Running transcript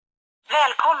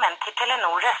Välkommen till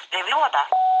Telenor röstbrevlåda.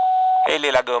 Hej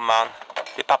lilla gumman,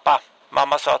 det är pappa.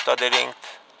 Mamma sa att du hade ringt.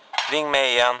 Ring mig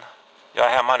igen. Jag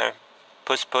är hemma nu.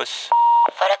 Puss puss.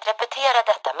 För att repetera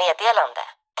detta meddelande,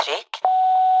 tryck.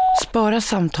 Spara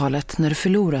samtalet när du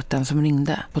förlorat den som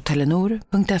ringde på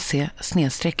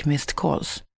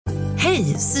telenor.se/missed-calls.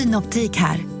 Hej, Synoptik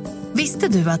här. Visste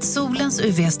du att solens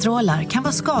UV-strålar kan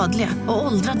vara skadliga och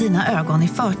åldra dina ögon i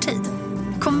förtid?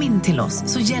 Kom in till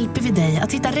oss så hjälper vi dig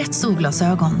att hitta rätt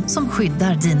solglasögon som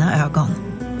skyddar dina ögon.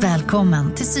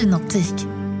 Välkommen till Synoptik.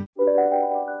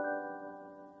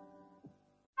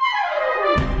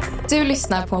 Du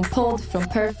lyssnar på en podd från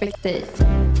Perfect Day.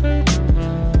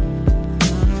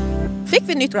 Fick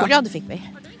vi nytt kort? Ja, det fick vi.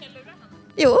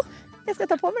 Jo, jag ska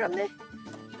ta på mig dem nu.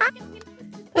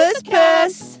 Puss,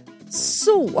 puss!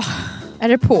 Så, är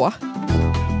det på?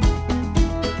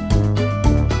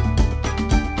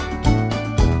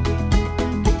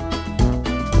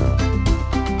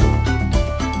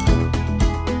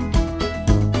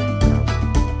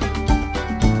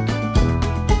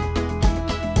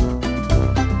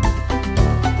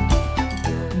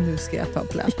 Nu ska jag ta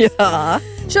plats. Ja.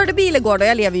 Körde bil igår då,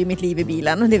 jag lever ju mitt liv i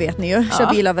bilen, det vet ni ju.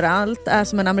 Kör bil överallt, är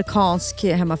som en amerikansk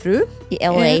hemmafru. I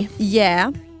LA.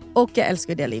 Yeah, och jag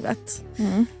älskar det livet.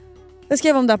 Jag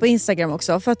skrev om det här på Instagram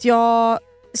också, för att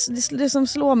det som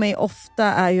slår mig ofta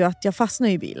är ju att jag fastnar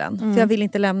i bilen. För jag vill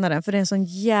inte lämna den, för det är en sån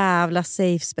jävla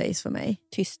safe space för mig.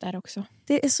 Tyst där också.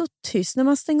 Det är så tyst, när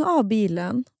man stänger av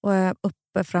bilen och är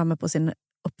uppe framme på sin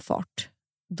uppfart.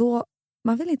 Då,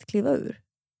 man vill inte kliva ur.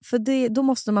 För då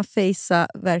måste man facea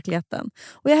verkligheten.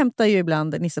 Och jag hämtar ju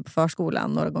ibland Nisse på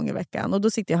förskolan några gånger i veckan. Och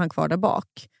då sitter han kvar där bak.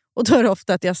 Och då är det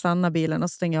ofta att jag stannar bilen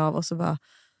och stänger av. Och så bara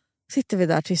sitter vi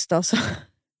där tysta. Och så,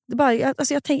 det bara, jag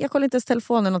kollar inte ens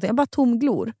telefonen eller någonting. Jag bara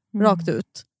tomglor rakt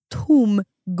ut.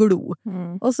 Tomglo.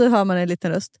 Och så hör man en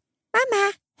liten röst.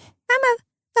 Mamma,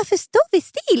 varför står vi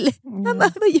still?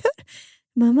 Mamma, vad gör?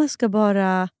 Mamma ska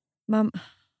bara...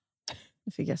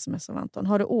 Nu fick jag sms av Anton.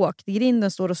 Har du åkt?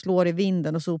 Grinden står och slår i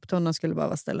vinden och soptunnan skulle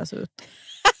bara ställas ut.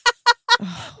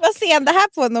 Vad ser det här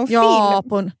på någon ja,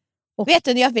 film? Vet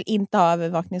du, jag vill inte ha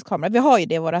övervakningskamera. Vi har ju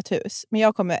det i vårt hus. Men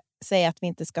jag kommer säga att vi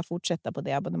inte ska fortsätta på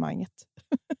det abonnemanget.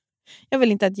 Jag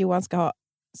vill inte att Johan ska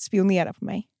spionera på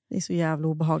mig. Det är så jävla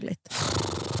obehagligt.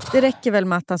 Det räcker väl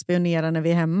med att han spionerar när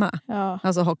vi är hemma. Ja.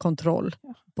 Alltså ha kontroll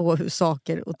på hur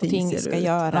saker och ting ska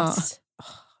göras. Ja.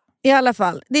 I alla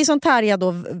fall, det är sånt här jag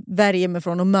då värjer mig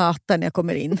från att möta när jag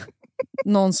kommer in.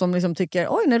 Någon som liksom tycker,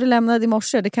 oj, när du lämnade i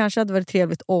morse, det kanske hade varit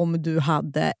trevligt om du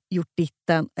hade gjort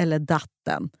ditten eller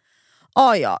datten.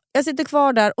 Ja, jag sitter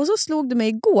kvar där och så slog det mig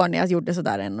igår när jag gjorde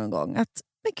sådär ännu en gång. Att,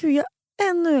 men gud,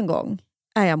 ännu en gång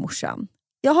är jag morsan.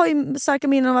 Jag har ju starka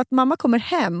minnen av att mamma kommer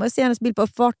hem och jag ser hennes bil på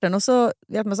uppfarten och så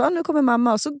vet man så, nu kommer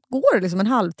mamma och så går det liksom en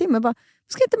halvtimme. Bara,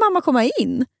 ska inte mamma komma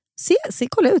in?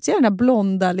 Kolla ut, se den här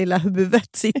blonda lilla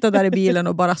huvudet sitta där i bilen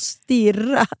och bara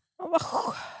stirra.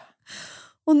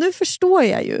 Och nu förstår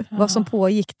jag ju vad som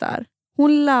pågick där.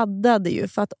 Hon laddade ju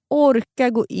för att orka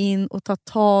gå in och ta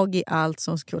tag i allt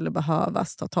som skulle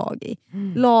behövas ta tag i.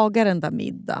 Laga den där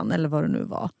middagen eller vad det nu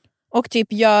var. Och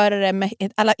typ göra det med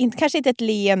kanske inte ett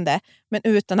leende, men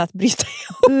utan att bryta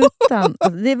ihop.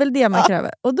 Det är väl det man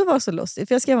kräver. Och då var det så lustigt,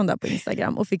 för jag skrev om det på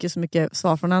Instagram och fick ju så mycket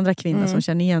svar från andra kvinnor som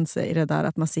känner igen sig i det där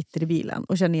att man sitter i bilen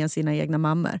och känner igen sina egna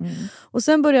mammor. Och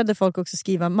sen började folk också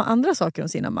skriva andra saker om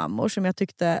sina mammor som jag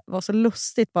tyckte var så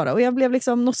lustigt bara. Och jag blev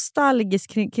liksom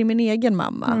nostalgisk kring min egen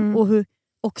mamma och hur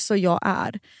också jag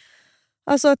är.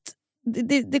 Alltså att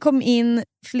det kom in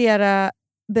flera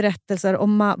berättelser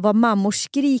om vad mammor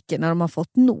skriker när de har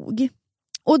fått nog.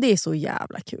 Och det är så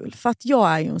jävla kul. För att jag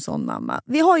är ju en sån mamma.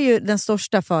 Vi har ju den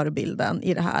största förebilden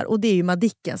i det här. Och det är ju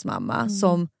Madickens mamma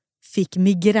som fick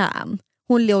migrän.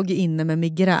 Hon låg ju inne med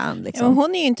migrän. Liksom. Ja,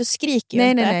 hon är ju inte skriker ju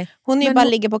inte. Nej. Hon är ju bara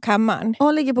ligger på kammaren.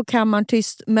 Hon ligger på kammaren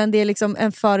tyst. Men det är liksom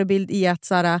en förebild i att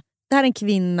såhär, det här är en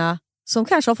kvinna som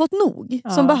kanske har fått nog.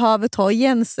 Som behöver ta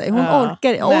igen sig. Hon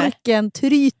orken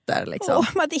tryter liksom.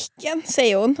 Madicken,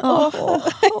 säger hon.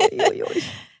 Oj.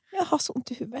 Jag har så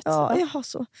ont i huvudet. Ja, jag har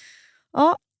så.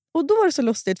 Ja, och då var det så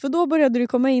lustigt. För då började det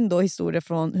komma in då historier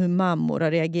från hur mammor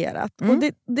har reagerat. Och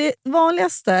det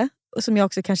vanligaste, som jag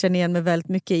också kan känna igen mig väldigt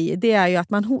mycket i, det är ju att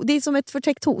det är som ett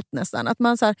förtäckt hot nästan. Att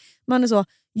man är så,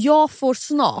 jag får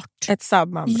snart. Ett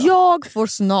sammanbrott. Jag får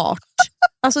snart.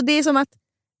 Alltså det är som att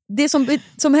det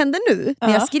som händer nu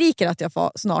när jag skriker att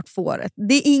jag snart får ett,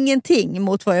 det är ingenting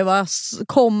mot vad jag var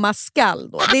komma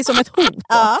skall då. Det är som ett hot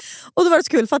då. Och då var det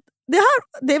så kul för att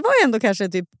det var ändå kanske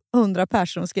typ 100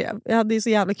 personer som skrev. Jag hade ju så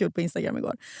jävla kul på Instagram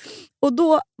igår. Och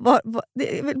då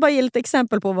jag vill bara ge lite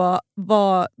exempel på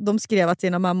vad de skrev att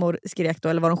sina mammor skrek då,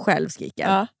 eller vad de själv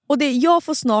skriker. Och jag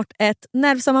får snart ett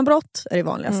nervsammanbrott är det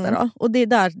vanligaste då. Och det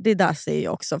där säger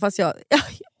jag också. Fast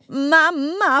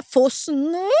mamma får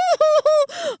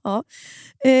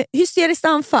hysteriskt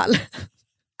anfall.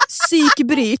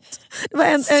 Psykbryt. Det var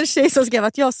en tjej som skrev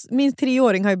att min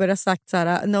 3-åring har ju börjat sagt så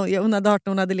här, hon hade hört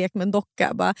när hon hade lekt med en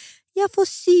docka, bara, jag får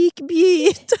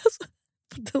psykbryt.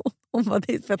 Hon var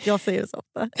det för att jag säger det så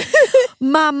ofta.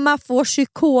 Mamma får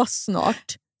psykos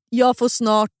snart. Jag får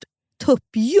snart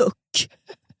tuppjuck.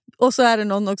 Och så är det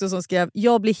någon också som skrev,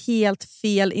 jag blir helt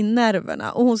fel i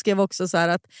nerverna. Och hon skrev också så här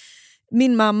att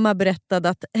min mamma berättade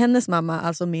att hennes mamma,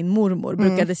 alltså min mormor,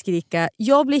 brukade skrika,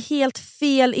 jag blir helt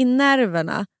fel i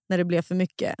nerverna när det blev för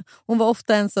mycket. Hon var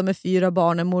ofta ensam med 4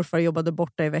 barn när morfar jobbade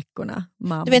borta i veckorna.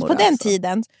 Mammor, du vet, på den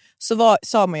tiden så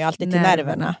sa man ju alltid till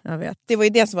nerverna. Jag vet. Det var ju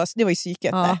det var ju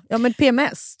psyket där. Ja, men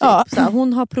PMS. Typ. Ja. Så här,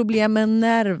 hon har problem med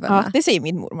nerverna. Ja, det säger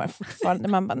min mormor fortfarande.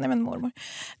 Man bara, nej men mormor.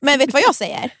 Men vet du vad jag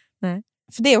säger? Nej.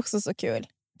 För det är också så kul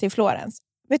till Florens.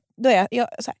 Då är jag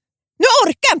så här, nu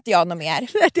orkar inte jag något mer.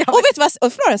 Och vet du vad?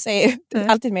 Och Florens säger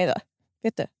alltid med då.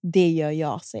 Vet du, det gör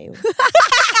jag, säger hon.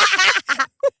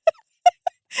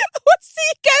 Hon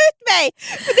psykar ut mig.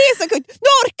 För det är så kul. Nu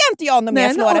orkar inte jag något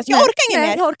mer, Florens. Jag orkar inget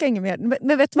mer. Jag orkar inget mer.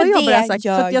 Men vet du vad jag börjar sagt?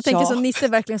 För jag tänker så Nisse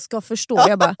verkligen ska förstå.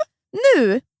 Jag bara,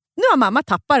 nu har mamma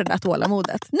tappat det där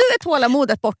tålamodet. Nu är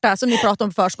tålamodet borta som ni pratar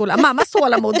om förskolan. Mammas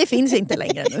tålamod, det finns inte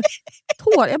längre nu.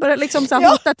 Jag börjar liksom så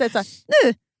här hotat det så här,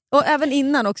 nu. Och även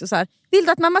innan också så här, vill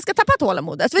du att mamma ska tappa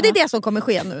tålamodet? För det är det som kommer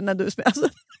ske nu när du spelar. Alltså,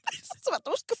 som att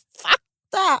de ska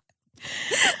fatta.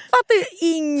 Fattar ju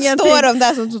ingenting. Står de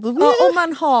där som... Och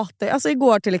man hatar. Alltså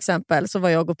igår till exempel så var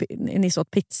jag och Nisse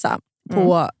åt pizza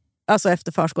på, alltså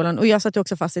efter förskolan. Och jag satt ju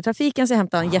också fast i trafiken så jag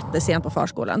hämtade han jättesent på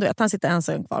förskolan. Du vet, han sitter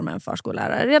ensam kvar med en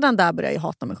förskollärare. Redan där börjar jag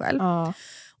hata mig själv.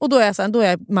 Och då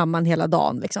är mamman hela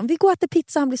dagen. Liksom. Vi går och äter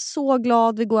pizza, han blir så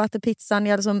glad. Vi går och äter pizzan.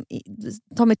 Jag liksom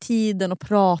tar mig tiden och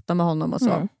pratar med honom och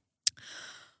så.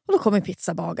 Och då kommer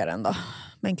pizzabagaren då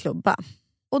med en klubba.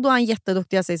 Och då är han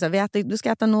jätteduktig. Jag säger så här, du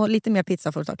ska äta lite mer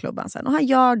pizza för att ta klubban sen. Och han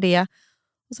gör det.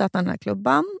 Och så äter han den här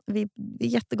klubban. Vi är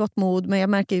jättegott mod. Men jag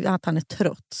märker ju att han är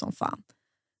trött som fan.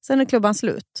 Sen är klubban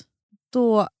slut.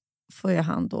 Då får jag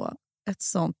han då ett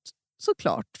sånt,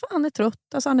 såklart. För han är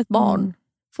trött. Alltså han är ett barn.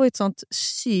 Får ett sånt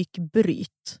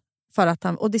psykbryt. För att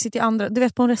han, och det sitter andra, du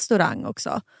vet på en restaurang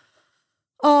också.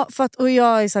 Ja, för att, och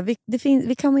jag är så här,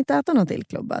 vi kan inte äta någon till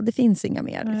klubba. Det finns inga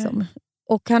mer liksom.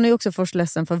 Och han är ju också först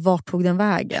ledsen för vart tog den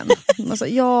vägen? Alltså,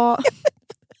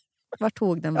 vart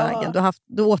tog den vägen?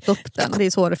 Du åt upp den. Det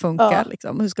är så det funkar.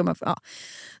 Liksom. Hur ska man,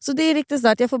 Så det är riktigt så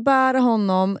att jag får bära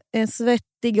honom en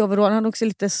svettig overall. Han är också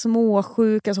lite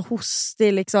småsjuk, alltså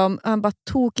hostig. Liksom. Han bara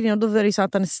tog in och då är det så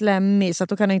att han är slemmig så att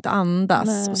då kan han inte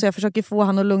andas. Och så jag försöker få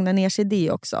han att lugna ner sig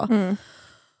det också.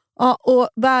 Ja, och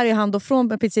bär han då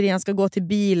från pizzerian ska gå till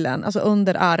bilen, alltså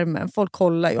under armen. Folk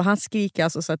kollar ju och han skriker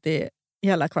alltså så att det är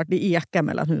hela kvart, det ekar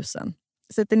mellan husen.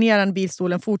 Sätter ner en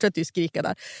bilstolen, fortsätter ju skrika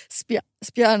där.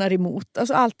 Spjärnar emot,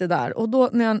 alltså allt det där. Och då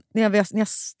när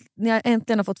jag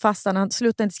äntligen har fått fast han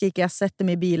slutar inte skrika, jag sätter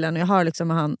mig i bilen och jag hör liksom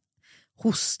han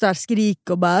hostar,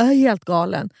 skriker och bara är helt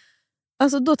galen.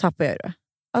 Alltså då tappar jag det.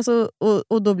 Alltså,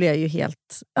 och då blir jag ju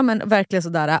helt, ja men verkligen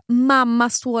sådär,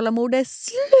 mammas tålamod är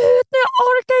slut, jag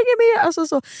orkar inget mer. Alltså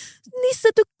så, Nisse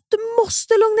du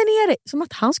måste lugna ner dig. Som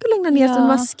att han skulle lugna ner sig.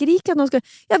 Man skriker att någon ska,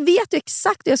 jag vet ju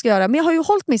exakt vad jag ska göra. Men jag har ju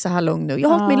hållit mig så här lugn nu. Jag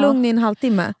har hållit mig lugn i en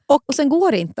halvtimme. Och sen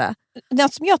går det inte.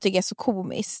 Något som jag tycker är så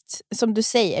komiskt. Som du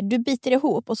säger, du biter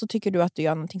ihop. Och så tycker du att du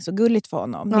gör någonting så gulligt för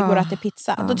honom. Det går att äta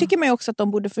pizza. Då tycker man ju också att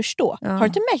de borde förstå. Har du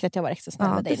inte märkt att jag var extra snäll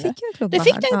med dig nu? Du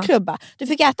fick en klubba. Du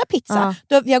fick äta pizza.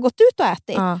 Vi har gått ut och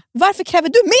ätit. Varför kräver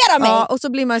du mer av mig? Ja, och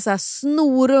så blir man ju så här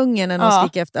snorungen när någon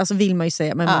skriker efter. Alltså vill man ju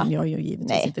säga. Men jag gör ju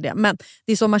givetvis inte det. Men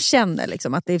det är så man känner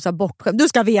liksom, att det är så här bortskämt. Du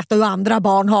ska veta hur andra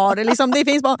barn har det. Liksom, det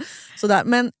finns barn. Sådär.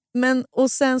 Men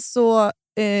och sen så,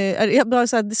 jag bara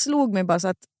så här, det slog mig bara så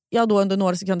att jag då under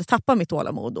några sekunder tappar mitt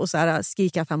tålamod och så här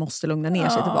skriker att han måste lugna ner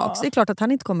sig tillbaka. Så det är klart att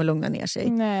han inte kommer lugna ner sig.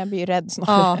 Nej, jag blir ju rädd snart.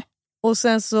 Ja. Och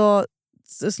sen så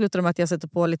slutar det med att jag sätter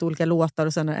på lite olika låtar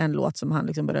och sen är det en låt som han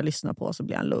liksom börjar lyssna på och så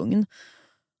blir han lugn.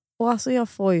 Och alltså jag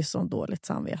får ju så dåligt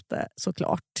samvete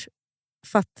såklart.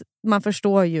 För att man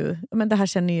förstår ju, men det här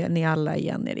känner ju ni alla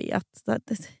igen er i, att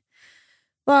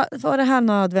var det här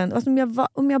nödvändigt? Alltså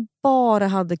om jag bara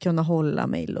hade kunnat hålla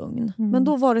mig lugn. Men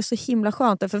då var det så himla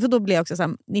skönt. För då blev jag också så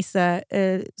här, Nisse,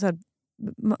 så här,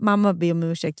 mamma ber om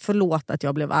ursäkt, förlåt att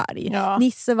jag blev arg. Ja.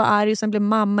 Nisse var arg och sen blev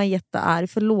mamma jättearg,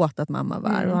 förlåt att mamma var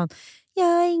arg. Och han, jag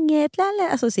är inget,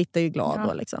 alltså sitter ju glad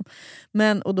då liksom.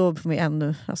 Men, och då får vi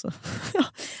ännu, alltså,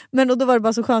 men och då var det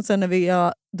bara så skönt sen när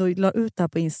jag då la ut det här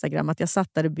på Instagram att jag satt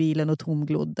där i bilen och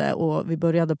tomglodde och vi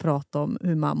började prata om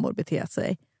hur mammor beter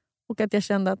sig. Och att jag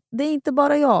kände att det är inte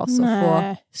bara jag som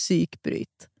får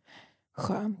psykbryt.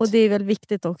 Skönt. Och det är väl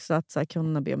viktigt också att så här,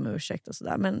 kunna be om ursäkt och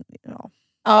sådär. Men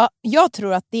ja, jag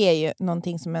tror att det är ju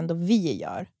någonting som ändå vi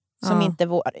gör. Som inte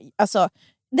vår... Alltså,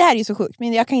 det här är ju så sjukt.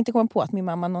 Men jag kan inte komma på att min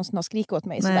mamma någonsin har skrikit åt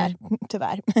mig sådär.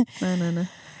 Tyvärr. Nej.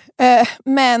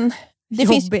 Men det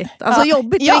jobbigt. Finns... Alltså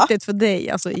jobbigt riktigt för dig.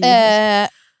 Alltså,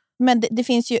 men det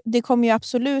finns ju... Det kommer ju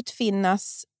absolut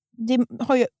finnas... Det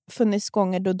har ju funnits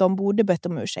gånger då de borde bett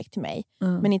om ursäkt till mig.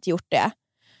 Men inte gjort det.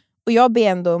 Och jag ber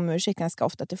ändå om ursäkt ganska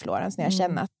ofta till Florens när jag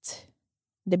känner att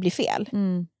det blir fel.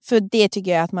 För det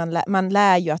tycker jag att man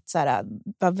lär ju att såhär,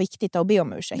 vad viktigt att be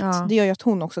om ursäkt. Det gör ju att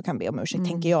hon också kan be om ursäkt,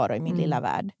 tänker jag då, i min lilla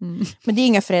värld. Men det är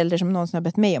inga föräldrar som någonsin har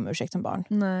bett mig om ursäkt som barn.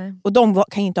 Nej. Och de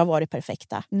kan ju inte ha varit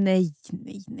perfekta. Nej.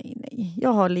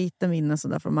 Jag har lite minnen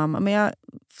sådär från mamma. Men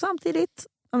samtidigt...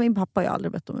 Min pappa har ju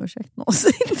aldrig bett om ursäkt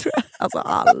någonsin, tror jag. Alltså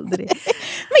aldrig.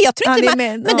 Men jag tror inte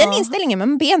men den inställningen,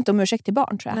 man ber inte om ursäkt till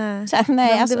barn, tror jag. Nej. Så här,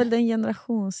 nej, alltså, det är väl den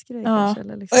generationsgrej kanske.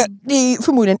 Eller liksom. Det är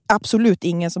förmodligen absolut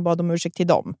ingen som bad om ursäkt till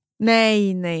dem.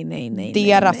 Nej.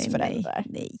 Deras föräldrar.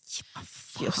 Nej.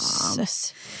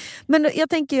 Jösses. Men jag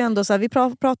tänker ju ändå så här, vi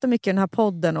pratar mycket i den här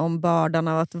podden om bördan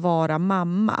av att vara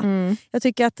mamma. Jag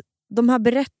tycker att de här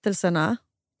berättelserna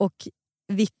och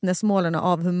vittnesmålen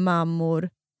av hur mammor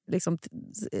liksom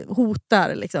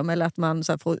hotar liksom, eller att man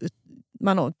så här får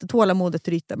tålamodet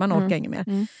ryter, man orkar inget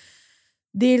mer.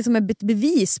 Det är liksom ett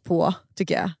bevis på,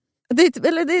 tycker jag. Det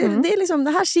är liksom,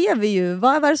 det här ser vi ju.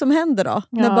 Vad är det som händer då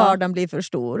när bördan blir för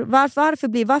stor?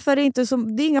 Varför är det inte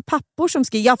som, det är inga pappor som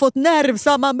skriver jag har fått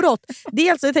nervsammanbrott.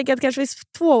 Dels, jag tänker att det kanske finns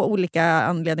 2 olika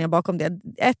anledningar bakom det.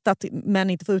 Ett, att män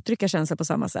inte får uttrycka känslor på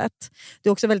samma sätt. Det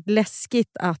är också väldigt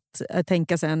läskigt att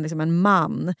tänka sig en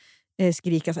man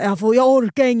skrika jag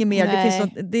orkar inget mer.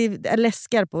 Det är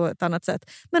läskar på ett annat sätt.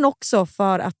 Men också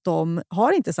för att de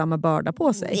har inte samma börda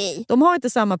på sig. Nej. De har inte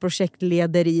samma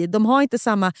projektlederi. De har inte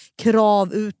samma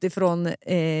krav utifrån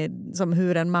som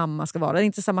hur en mamma ska vara. Det är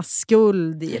inte samma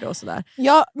skuld i det och sådär.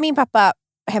 Ja, min pappa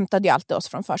hämtade ju alltid oss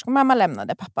från förskolan. Mamma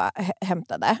lämnade, pappa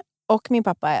hämtade. Och min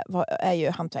pappa är ju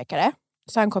hantverkare.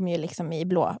 Så han kom ju liksom i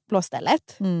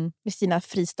blåstället. Med sina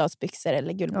fristadsbyxor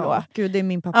eller gulblå. Ja, gud, det är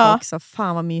min pappa också.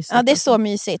 Fan vad mysigt. Ja, det är så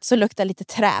mysigt. Så luktar lite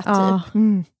trä typ.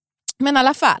 Men i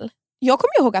alla fall. Jag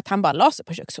kommer ihåg att han bara la sig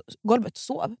på köksgolvet och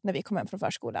sov när vi kom hem från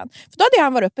förskolan. För då hade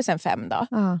han varit uppe sen 5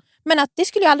 dagar. Men att det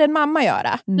skulle ju aldrig en mamma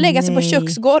göra. Lägga sig på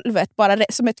köksgolvet bara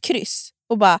som ett kryss.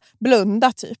 Och bara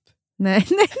blunda typ. Nej.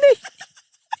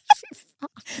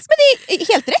 Men det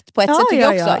är helt rätt på ett sätt tycker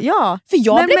jag också. Ja. För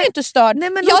jag blev ju inte störd.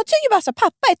 Jag tycker bara så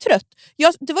pappa är trött.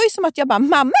 Det var ju som att jag bara,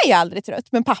 mamma är aldrig trött.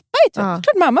 Men pappa är trött.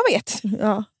 Klart mamma vet.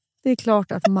 Ja, det är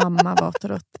klart att mamma var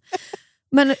trött.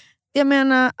 Men jag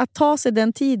menar, att ta sig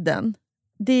den tiden,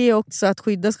 det är också att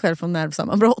skydda sig själv från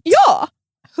nervsammanbrott. Ja,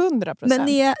 100%.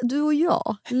 Men du och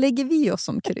jag, lägger vi oss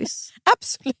som kryss?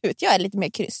 Absolut, jag är lite mer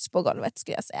kryss på golvet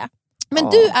skulle jag säga. Men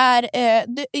du är,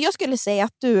 jag skulle säga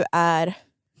att du är...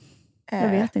 Jag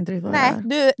vet inte riktigt vad nej,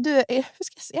 du är, hur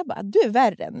ska jag säga bara, du är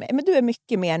värre än mig. Men du är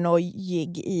mycket mer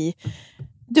nojig i...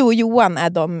 Du och Johan är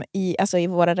de i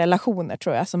våra relationer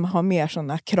tror jag som har mer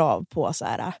såna krav på så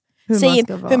här,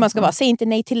 hur man ska vara. Säg inte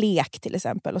nej till lek till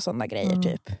exempel och sådana grejer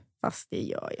typ. Fast det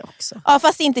gör jag också. Ja,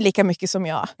 fast inte lika mycket som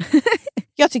jag.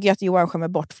 Jag tycker att Johan skämmer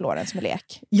bort Florens med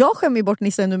lek. Jag skämmer bort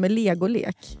Nissa nu med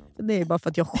legolek. Det är bara för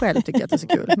att jag själv tycker att det är så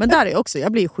kul. Men där är jag också,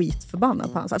 jag blir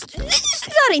skitförbannad på hans.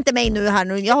 Rör inte mig nu här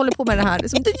nu, jag håller på med det här.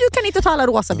 Du kan inte ta alla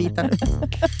rosa bitar nu.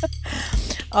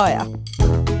 Ja.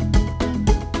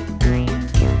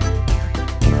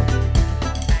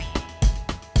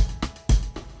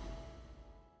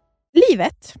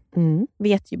 Livet,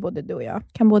 vet ju både du och jag,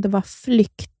 kan både vara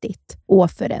flyktigt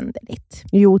och föränderligt.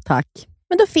 Jo, tack.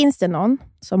 Men då finns det någon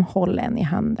som håller en i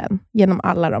handen genom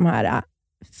alla de här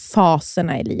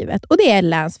faserna i livet. Och det är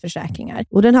Länsförsäkringar.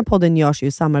 Och den här podden görs ju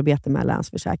i samarbete med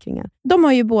Länsförsäkringar. De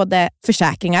har ju både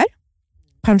försäkringar,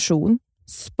 pension,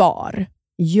 spar.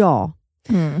 Ja.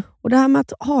 Och det här med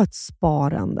att ha ett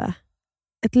sparande,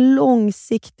 ett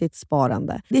långsiktigt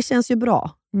sparande, det känns ju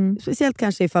bra. Speciellt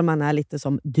kanske ifall man är lite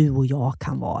som du och jag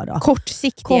kan vara.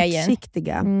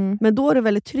 Kortsiktiga. Men då är det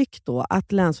väldigt tryggt då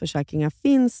att Länsförsäkringar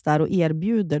finns där och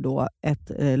erbjuder då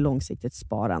ett långsiktigt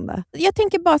sparande. Jag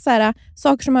tänker bara så här,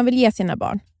 saker som man vill ge sina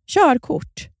barn.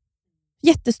 Körkort.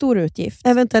 Jättestor utgift.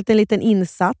 Eventuellt en liten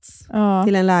insats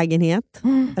till en lägenhet.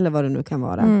 Eller vad det nu kan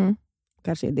vara.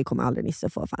 Kanske det kommer aldrig Nisse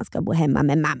få för han ska bo hemma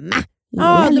med mamma.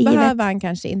 Ja, det behöver han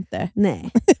kanske inte.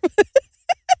 Nej.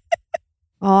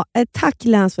 Ja, tack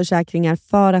Länsförsäkringar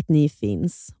för att ni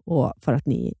finns och för att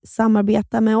ni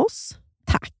samarbetar med oss.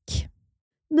 Tack.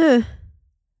 Nu,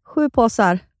 7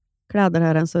 påsar kläder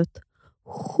har rensat ut.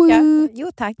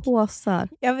 7 tack. påsar.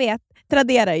 Jag vet.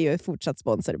 Tradera är ju fortsatt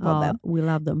sponsor i podden. Ja, we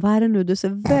love them. Vad är det nu? Du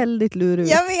ser väldigt lurig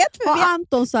ut. Jag vet. Har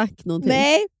Anton sagt någonting?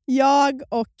 Nej, jag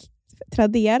och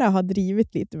Tradera har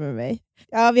drivit lite med mig.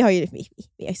 Ja, vi har ju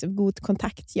så god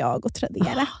kontakt, jag och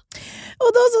Tradera.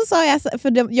 Och då så sa jag,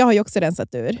 för jag har ju också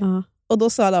rensat ur. Och då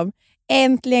sa de,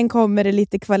 äntligen kommer det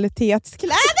lite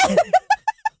kvalitetskläder.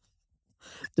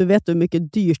 Du vet hur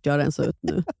mycket dyrt jag rensar ut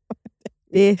nu.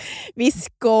 Vi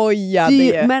skojade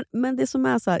ju. Men det som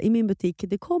är så här, i min butik,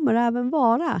 det kommer även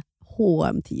vara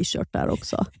H&M t-shirt där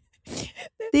också.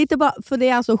 Det är inte bara, för det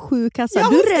är alltså 7 kassar.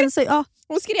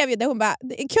 Hon skrev ju det, hon bara,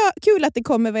 kul att det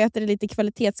kommer lite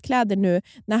kvalitetskläder nu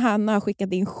när Hanna har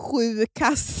skickat in 7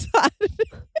 kassar.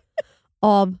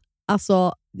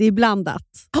 Alltså, det är blandat.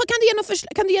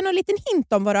 Kan du ge någon liten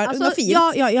hint om vad du har något fint?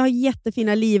 Jag har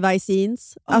jättefina Levi's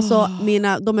jeans. Alltså,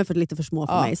 de är lite för små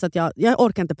för mig, så att jag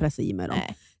orkar inte pressa i mig dem.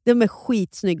 Nej. De är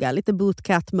skitsnygga, lite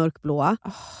bootcat, mörkblåa.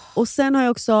 Och sen har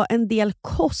jag också en del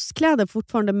kostkläder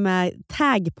fortfarande med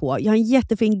tag på. Jag har en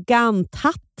jättefin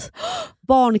ganthatt.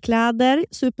 Barnkläder,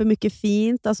 supermycket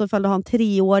fint. Alltså ifall du har en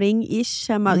 3-åring-ish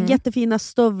hemma. Jättefina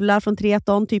stövlar från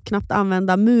Treton, typ knappt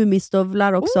använda.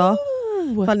 Mumistövlar också.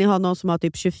 Ifall ni har någon som har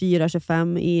typ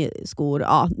 24-25 i skor.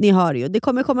 Ja, ni hör ju. Det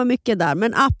kommer komma mycket där.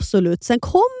 Men absolut, sen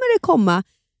kommer det komma.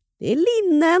 Det är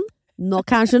linnen.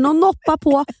 Kanske någon noppa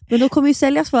på. Men då kommer ju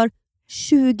säljas för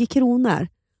 20 kronor.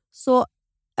 Så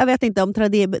jag vet inte om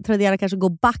Tradera kanske går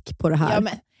back på det här. Ja,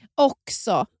 men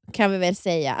också kan vi väl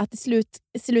säga att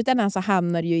i slutändan så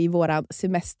hamnar ju i våran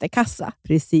semesterkassa.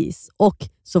 Precis. Och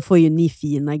så får ju ni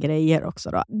fina grejer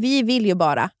också då. Vi vill ju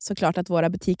bara såklart att våra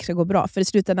butiker ska gå bra. För i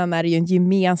slutändan är det ju en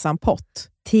gemensam pott.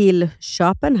 Till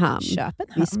Köpenhamn.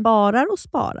 Vi sparar och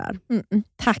sparar.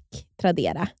 Tack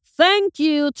Tradera. Thank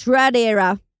you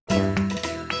Tradera.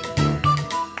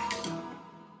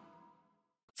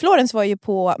 Florence var ju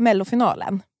på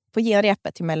mellofinalen. På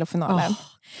genrepet till mellofinalen.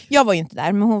 Jag var ju inte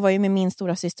där, men hon var ju med min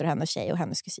stora syster och hennes tjej och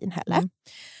hennes kusin Helle.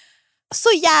 Så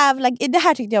det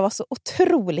här tyckte jag var så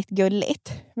otroligt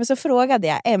gulligt. Men så frågade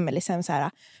jag Emily sen så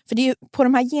här, för det är ju, på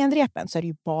de här genrepen så är det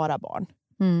ju bara barn.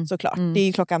 Såklart. Det är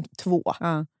ju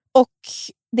 2:00. Och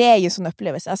det är ju en sån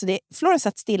upplevelse. Alltså Florence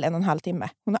satt still 1,5 timme.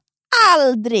 Hon har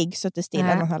aldrig suttit still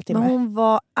 1,5 timme. Men hon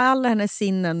var, alla hennes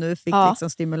sinnen nu fick liksom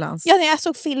stimulans. Ja, när jag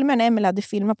såg filmen när Emily hade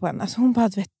filmat på henne. Alltså hon bara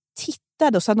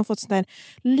tittade och så hade hon fått sån där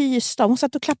lys av. Hon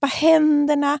satt och klappade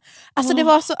händerna. Alltså det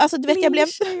var så, alltså du vet jag blev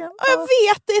jag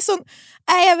vet det är sån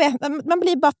jag vet man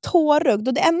blir bara tårögd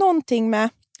och det är någonting med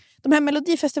de här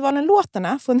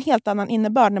Melodifestivalen-låtarna får en helt annan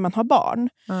innebörd när man har barn.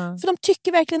 För de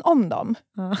tycker verkligen om dem.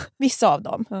 Vissa av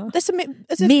dem. Det är som,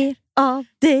 alltså, mer av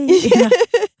dig.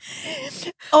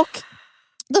 Och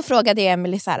då frågade jag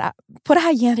Emily så här, på det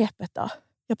här genrepet då.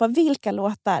 Jag bara, vilka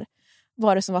låtar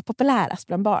var det som var populärast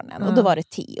bland barnen? Och då var det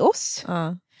Teos.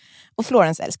 Och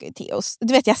Florence älskar ju Teos.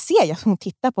 Du vet, jag ser ju att hon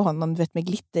tittar på honom, du vet, med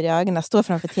glitter i ögonen, står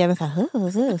framför tvn så här.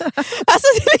 Alltså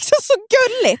det är liksom så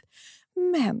gulligt.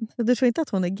 Men du tror inte att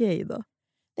hon är gay då?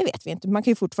 Det vet vi inte. Man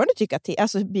kan ju fortfarande tycka att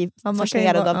alltså bli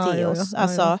fascinerad av Teos.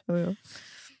 Alltså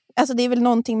det är väl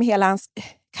någonting med hela hans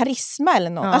karisma eller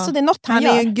något. Alltså det är något han gör.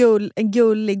 Han är ju en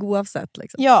gullig oavsett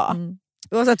liksom. Ja.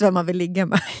 Oavsett vem man vill ligga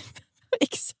med.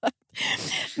 Exakt.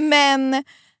 Men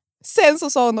sen så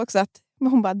sa hon också att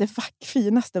hon bara, det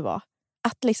finaste var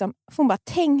att liksom, hon bara,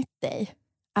 tänk dig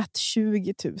att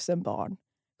 20 000 barn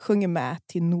sjunger med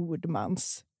till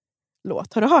Nordmans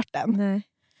låt. Har du hört den? Nej.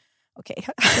 Okej.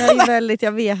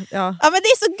 Jag vet. Ja, men det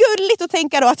är så gulligt att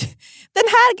tänka då att den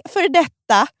här för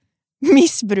detta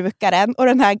missbrukaren och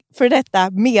den här för detta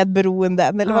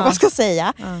medberoenden eller vad man ska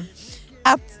säga.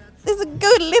 Att det är så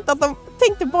gulligt att de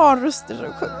tänkte barnröster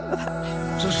som sjunger det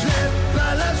här. Så släpp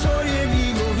alla sorger, vi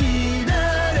går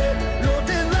vidare. Låt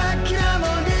det vackra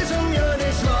vara det som gör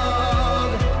dig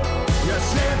svag. Jag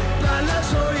släpp alla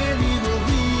sorger, vi går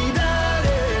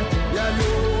vidare. Jag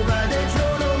lovar dig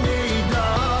från och med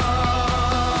idag.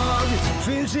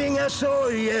 Finns inga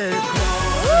sorger kvar.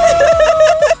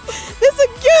 Det är så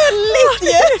gulligt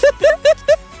ju.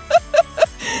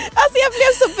 Alltså jag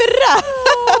blev så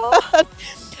berörd.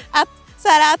 Att så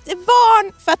här, att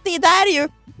barn, för att det där är ju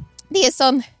det är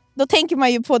sån, då tänker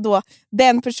man ju på då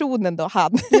den personen då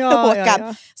han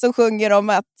Håkan som sjunger om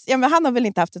att men han har väl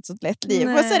inte haft ett så lätt liv.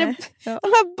 Och så är det de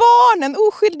här barnen,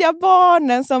 oskyldiga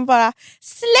barnen som bara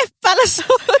släpper alla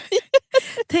sorger.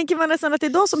 Tänker man nästan att det är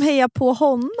de som hejar på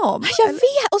honom? Jag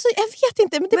vet, och så, jag vet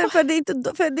inte. Men bara...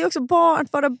 för det är också barn,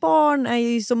 att vara barn är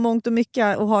ju så mångt och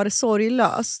mycket och har det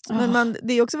sorglöst. Men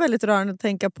det är också väldigt rörande att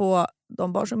tänka på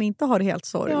de barn som inte har det helt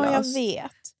sorglöst. Ja, jag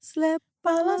vet. Släpp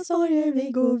alla sorger,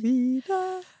 vi går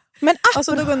vidare. Men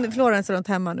alltså då går Florence runt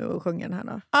hemma nu och sjunger den här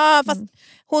då. Ja, fast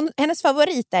hennes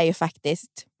favorit är ju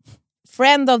faktiskt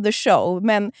Friend of the show.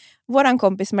 Men våran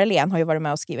kompis Marlene har ju varit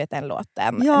med och skrivit den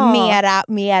låten. Ja.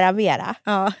 Mera.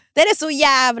 Ja. Den är så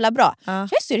jävla bra. Ja. Jag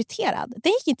är så irriterad.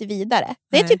 Den gick inte vidare.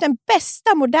 Det är typ den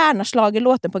bästa moderna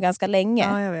schlagerlåten på ganska länge.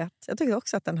 Ja, jag vet. Jag tyckte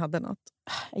också att den hade något.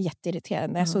 Jag är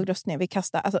jätteirriterad när jag såg röstningen. Vi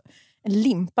kastade en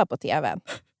limpa på tvn.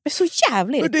 Jag är så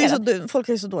jävla irriterad. Folk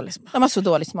är så dålig smak. De har så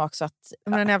dålig smak så att...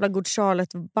 Men den jävla Good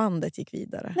Charlotte-bandet gick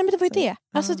vidare. Nej, men det var ju det.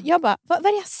 Alltså, jag bara, vad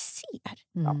är det jag ser?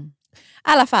 Ja. I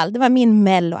alla fall, det var min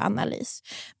melloanalys.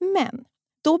 Men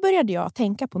då började jag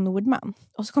tänka på Nordman.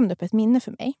 Och så kom det upp ett minne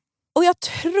för mig. Och jag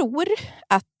tror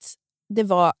att det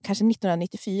var kanske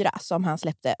 1994 som han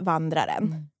släppte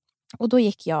Vandraren. Och då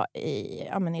gick jag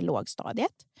i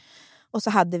lågstadiet. Och så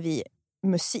hade vi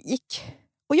musik.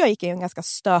 Och jag gick i en ganska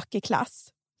stökig klass.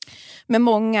 Med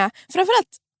många,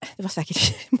 framförallt,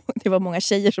 det var många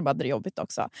tjejer som hade det jobbigt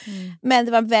också. Men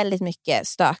det var väldigt mycket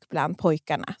stök bland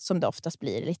pojkarna. Som det oftast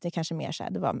blir, lite kanske mer så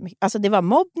här. Det var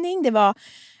mobbning, det var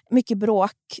mycket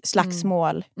bråk,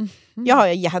 slagsmål.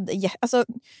 Jag hade, alltså,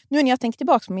 nu när jag tänker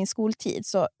tillbaka på min skoltid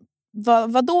så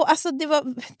vadå? Alltså det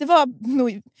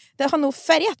har nog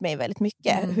färgat mig väldigt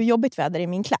mycket hur jobbigt vi hade det i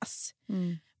min klass.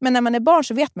 Men när man är barn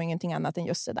så vet man ingenting annat än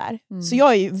just det där. Så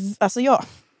jag är ju,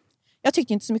 jag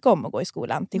tyckte inte så mycket om att gå i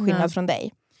skolan till skillnad från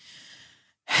dig.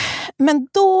 Men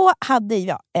då hade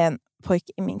jag en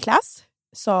pojke i min klass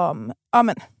som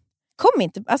kom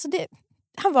inte,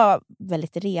 han var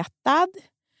väldigt retad,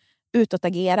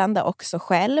 utåtagerande också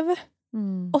själv.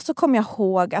 Och så kom jag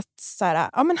ihåg att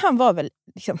han var väl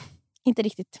liksom inte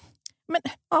riktigt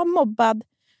mobbad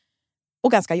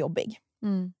och ganska jobbig.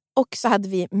 Och så hade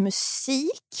vi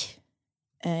musik.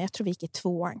 Jag tror vi gick i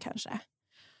 2:an kanske.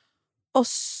 Och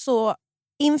så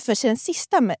inför den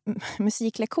sista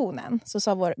musiklektionen så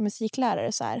sa vår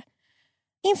musiklärare så här: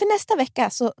 inför nästa vecka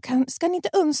så ska ni inte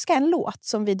önska en låt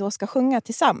som vi då ska sjunga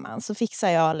tillsammans. Så fixar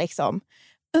jag liksom,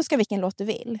 önska vilken låt du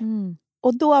vill.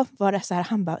 Och då var det så här,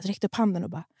 han bara räckte upp handen och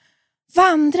bara,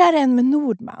 Vandraren med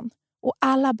Nordman. Och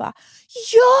alla bara,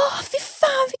 ja, fy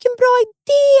fan vilken bra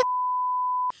idé.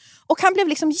 Och han blev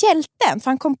liksom hjälten,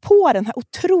 för han kom på den här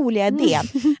otroliga idén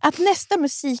att nästa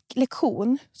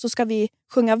musiklektion så ska vi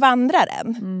sjunga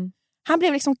Vandraren. Han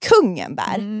blev liksom kungen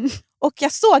där. Och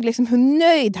jag såg liksom hur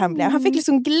nöjd han blev. Han fick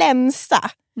liksom glänsa.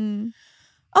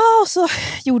 Och så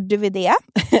gjorde vi det.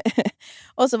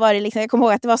 Och så var det liksom, jag kommer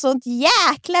ihåg att det var sånt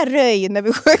jäkla röj när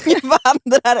vi sjöng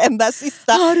Vandraren där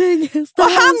sista.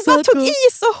 Och han bara tog i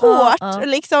så hårt. Och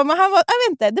liksom, och han var, jag vet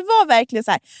inte, det var verkligen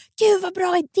så här, gud vad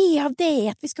bra idé av dig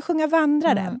att vi ska sjunga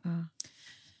Vandraren.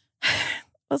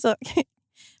 Och så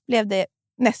blev det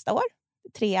nästa år,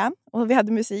 3:an. Och vi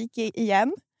hade musik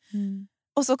igen.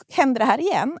 Och så hände det här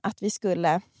igen, att vi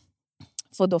skulle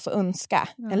få önska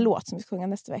en låt som vi ska sjunga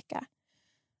nästa vecka.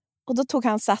 Och då tog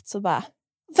han sats och bara,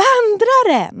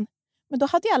 Vandraren! Men då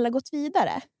hade ju alla gått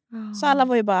vidare. Så alla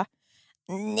var ju bara,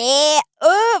 nej,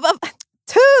 vad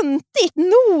tuntigt,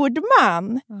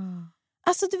 Nordman.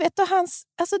 Alltså du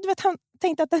vet, han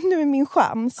tänkte att nu är min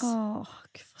chans.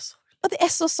 Gud, vad sorgligt. Och det är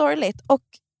så sorgligt. Och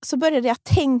så började jag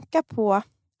tänka på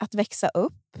att växa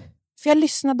upp. För jag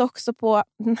lyssnade också på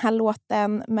den här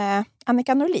låten med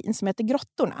Annika Norlin som heter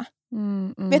Grottorna.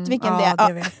 Vet du vilken det är?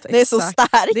 Ja, det är så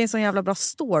starkt. Det är en sån jävla bra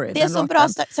story. Det är så bra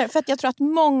story, för att jag tror att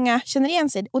många känner igen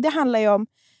sig. Och det handlar ju om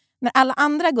när alla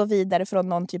andra går vidare från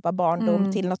någon typ av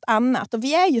barndom till något annat. Och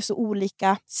vi är ju så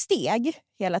olika steg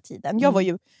hela tiden. Jag var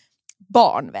ju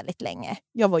barn väldigt länge.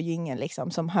 Jag var ju ingen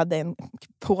liksom som hade en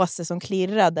påse som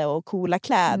klirrade och coola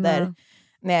kläder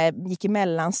när jag gick i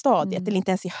mellanstadiet. Eller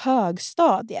inte ens i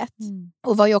högstadiet.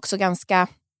 Och var ju också ganska...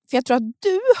 För jag tror att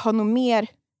du har nog mer...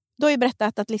 Du har ju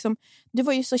berättat att liksom, du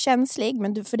var ju så känslig,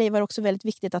 men för dig var det också väldigt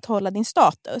viktigt att hålla din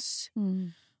status.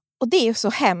 Och det är ju så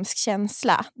hemsk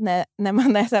känsla när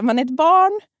man är ett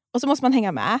barn och så måste man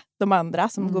hänga med de andra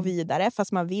som går vidare,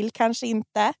 fast man vill kanske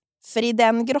inte. För i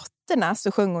den grottorna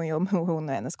så sjunger hon ju om hur hon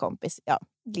och hennes kompis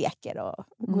leker och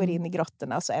går in i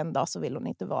grottorna, och så en dag så vill hon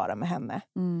inte vara med henne.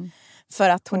 För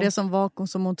att hon... Och det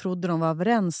som hon trodde de var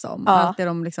överens om. Allt är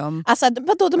de liksom... Alltså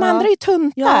vadå, de andra är ju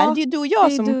tuntar. Ja, det är ju du och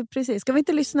jag som... Du, precis. Ska vi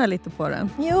inte lyssna lite på den?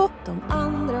 Jo. De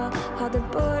andra hade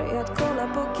börjat kolla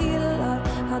på killar,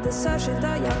 hade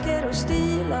särskilda jackor och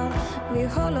stilar. Vi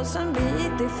höll oss en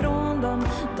bit ifrån dem.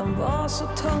 De var så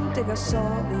töntiga,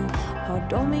 sa vi. Har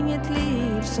de inget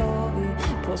liv, sa vi.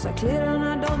 Påsar klirrar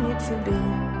när de gick förbi.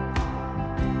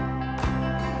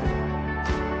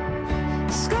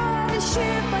 Ska vi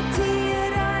köpa 10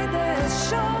 riders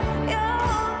show? Ja.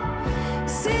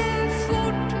 Se hur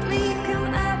fort vi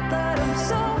kan äta dem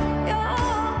så. Ja.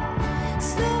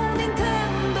 Slå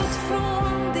Nintendo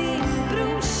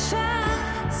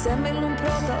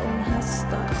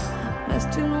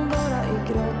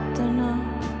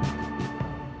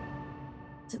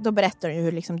då berättar de ju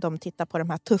hur liksom de tittar på de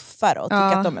här tuffare och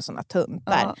tycker att de är såna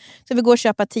tuntar. Så vi går och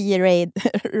köpa 10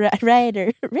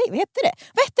 Rider. Vad heter det?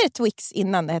 Vad hette det Twix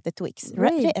innan det hette Twix?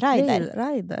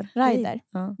 Rider.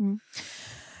 Ja.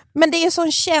 Men det är ju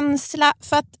sån känsla,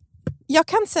 för att jag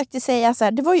kan säkert säga så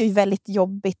här, det var ju väldigt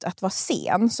jobbigt att vara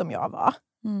sen som jag var.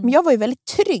 Men jag var ju väldigt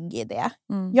trygg i det.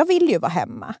 Jag ville ju vara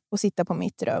hemma och sitta på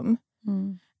mitt rum.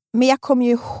 Men jag kommer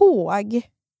ju ihåg,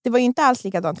 det var ju inte alls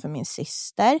likadant för min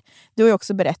syster. Du har ju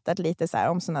också berättat lite så här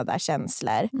om såna där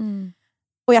känslor.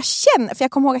 Och jag känner, för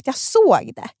jag kommer ihåg att jag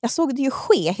såg det. Jag såg det ju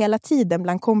ske hela tiden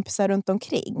bland kompisar runt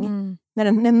omkring.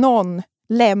 När någon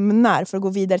lämnar för att gå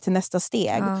vidare till nästa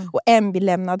steg. Och en blir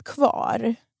lämnad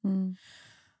kvar.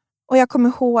 Och jag kommer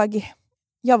ihåg,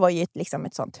 jag var ju liksom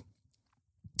ett sånt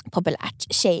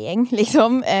populärt tjejgäng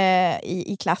liksom,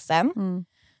 i klassen.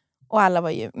 Och alla var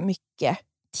ju mycket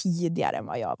tidigare än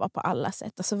vad jag var på alla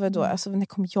sätt. Alltså vadå? Alltså när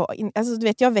kom jag in? Alltså du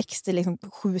vet, jag växte liksom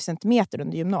 7 centimeter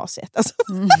under gymnasiet. Alltså,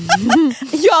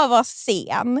 jag var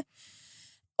sen.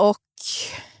 Och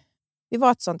vi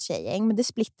var ett sånt tjejgäng, men det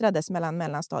splittrades mellan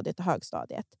mellanstadiet och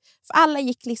högstadiet. För alla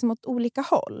gick liksom åt olika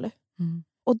håll.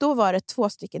 Och då var det 2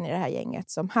 stycken i det här gänget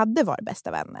som hade varit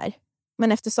bästa vänner.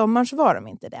 Men efter sommaren så var de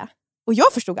inte det. Och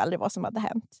jag förstod aldrig vad som hade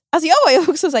hänt. Alltså jag var ju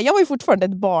också så här, jag var ju fortfarande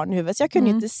ett barn i huvudet, så jag kunde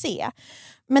inte se.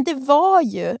 Men det var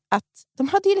ju att de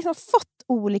hade ju liksom fått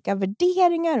olika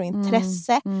värderingar och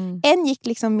intresse. En gick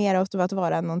liksom mer åt att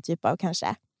vara någon typ av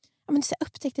kanske, så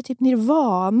upptäckte typ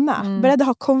Nirvana. Började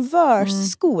ha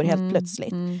Converse-skor helt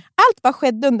plötsligt. Allt bara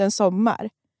skedde under en sommar.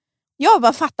 Jag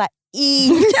bara fattade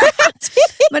ingenting.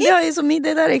 Men det är ju som det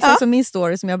där är exakt som min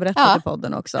story som jag berättade i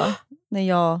podden också. När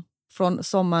jag från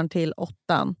sommaren till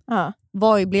 8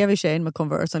 blev ju tjejen med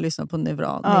Converse och lyssnade på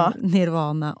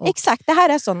Nirvana. Och... Exakt, det här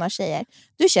är såna tjejer.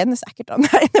 Du känner säkert om det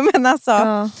här. Men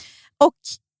alltså, och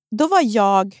då var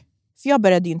för jag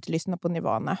började ju inte lyssna på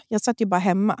Nirvana. Jag satt ju bara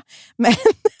hemma.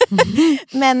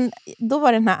 Men då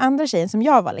var den här andra tjejen som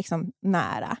jag var liksom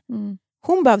nära.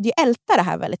 Hon behövde ju älta det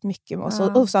här väldigt mycket med oss.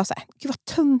 Och sa så här, gud vad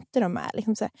töntar de är.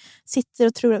 Liksom så här, sitter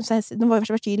och tror, så här, de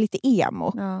var ju lite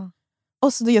emo.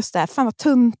 Och så då just det här, fan vad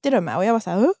töntar de är. Och jag var så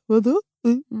här, vadå?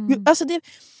 Alltså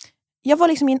jag var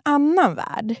liksom i en annan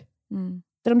värld.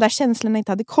 Där de där känslorna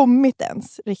inte hade kommit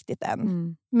ens riktigt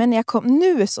än. Men när jag kom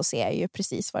nu så ser jag ju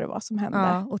precis vad det var som hände.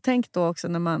 Ja, och tänk då också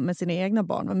när man med sina egna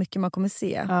barn, vad mycket man kommer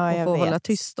se. Och få hålla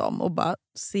tyst om och bara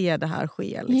se det här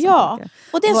ske. Liksom, ja.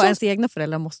 Och det är ens egna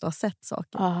föräldrar måste ha sett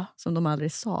saker som de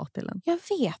aldrig sa till en. Jag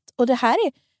vet. Och det här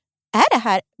är det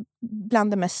här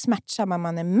bland det mest smärtsamma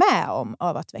man är med om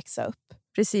av att växa upp.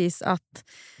 Precis, att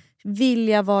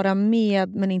vilja vara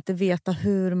med men inte veta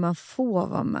hur man får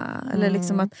vara med. Eller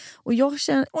liksom att, och jag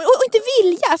känner... Och inte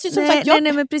vilja! Alltså, som sagt,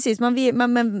 nej, men precis. Man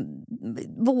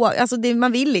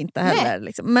vill inte heller.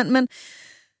 Liksom. Men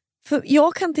för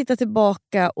jag kan titta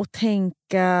tillbaka och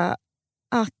tänka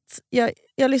att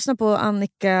jag lyssnar på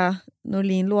Annika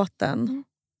Norlin-låten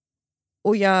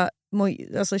och jag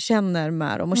känner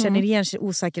med dem och känner igen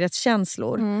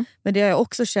osäkerhetskänslor. Men det jag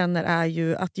också känner är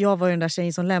ju att jag var den där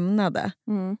tjejen som lämnade.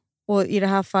 Och i det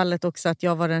här fallet också att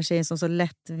jag var den tjejen som så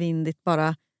lättvindigt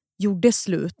bara gjorde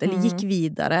slut eller gick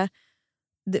vidare.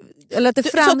 Eller att det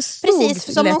framstod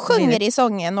precis, som hon sjunger i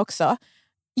sången också.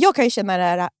 Jag kan ju känna det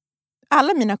här,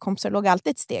 alla mina kompisar låg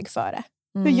alltid ett steg före.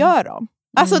 Hur gör de?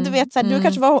 Alltså du vet, så här, du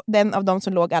kanske var den av dem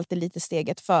som låg alltid lite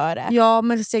steget före. Ja,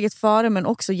 men steget före, men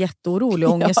också jätteorolig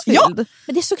och ångestfylld. Ja,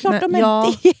 men det är såklart de är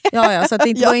det. Ja, så att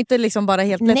det var inte liksom bara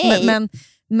helt lätt.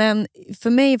 Men för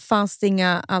mig fanns det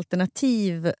inga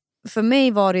alternativ. För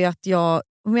mig var det ju att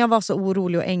om jag var så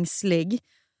orolig och ängslig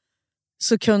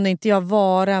så kunde inte jag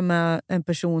vara med en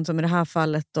person som i det här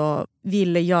fallet då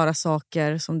ville göra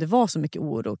saker som det var så mycket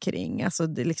oro kring. Alltså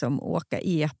det liksom åka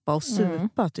epa och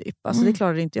supa typ. Alltså det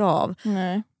klarade inte jag av.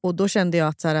 Nej. Och då kände jag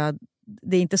att så här,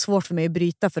 det är inte svårt för mig att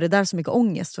bryta, för det där är så mycket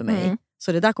ångest för mig.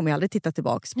 Så det där kommer jag aldrig titta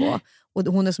tillbaks på. Och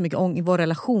hon är så mycket vår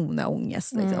relation är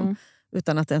ångest liksom.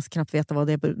 Utan att ens knappt veta vad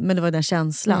det är. Men det var den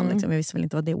känslan. Liksom. Jag visste väl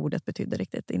inte vad det ordet betydde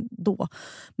riktigt då.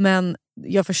 Men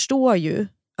jag förstår ju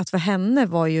att för henne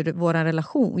var ju vår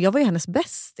relation. Jag var ju hennes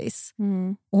bästis.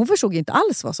 Och hon förstod ju inte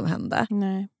alls vad som hände.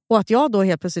 Nej. Och att jag då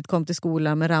helt plötsligt kom till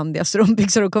skolan med randiga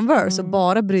strumpbyxor och Converse och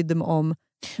bara brydde mig om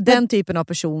den typen av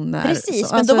personer. Precis,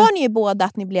 så, men då var ni ju båda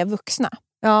att ni blev vuxna.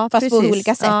 Ja, fast precis. På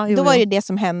olika sätt. Ja, då var det det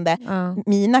som hände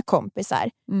mina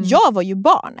kompisar. Jag var ju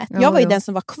barnet. Jag var ju den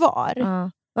som var kvar.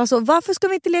 Ja. Alltså, varför ska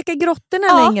vi inte leka i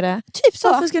grottorna längre? Typ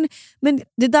så. Men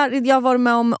det där, jag var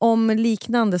med om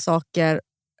liknande saker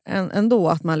ändå,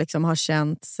 att man liksom har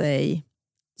känt sig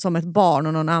som ett barn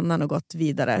och någon annan har gått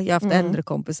vidare. Jag har haft äldre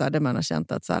kompisar där man har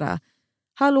känt att så här,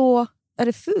 hallå, är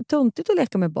det tuntigt att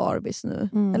leka med Barbies nu?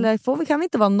 Eller kan vi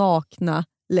inte vara nakna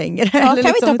längre? Ja, eller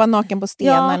kan vi inte hoppa naken på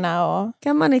stenarna? Ja,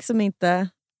 kan man liksom inte...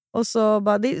 Och så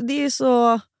bara, det är ju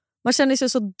så... Man känner sig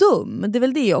så dum. Det är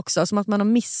väl det också, som att man har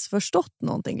missförstått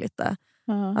någonting lite.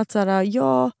 Att såhär,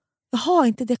 jaha,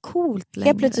 inte det coolt längre.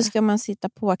 Helt plötsligt ska man sitta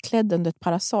påklädd under ett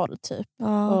parasoll typ.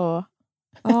 Ja,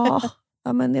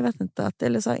 ja men jag vet inte.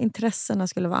 Eller så här, intressena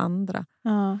skulle vara andra.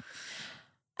 Ja.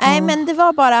 Nej, men det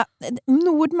var bara...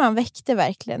 Nordman väckte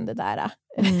verkligen det där.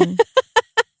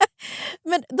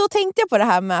 Men då tänkte jag på det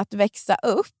här med att växa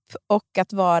upp och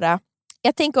att vara...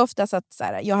 Jag tänker oftast att så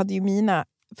här, jag hade ju mina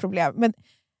problem. Men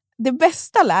det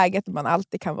bästa läget man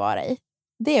alltid kan vara i,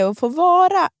 det är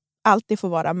att alltid få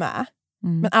vara med.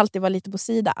 Men alltid vara lite på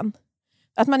sidan.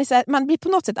 Att man blir på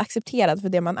något sätt accepterad för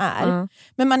det man är.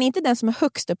 Men man är inte den som är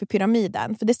högst upp i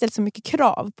pyramiden. För det ställs så mycket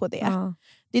krav på det.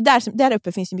 Det är där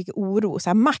uppe finns ju mycket oro. Så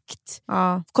här, makt.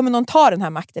 Kommer någon ta den här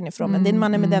makten ifrån? Men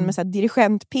man är med den med så här,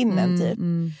 dirigentpinnen typ.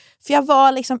 För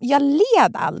jag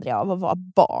led aldrig av att vara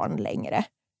barn längre.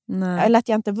 Nej. Eller att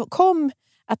jag inte kom...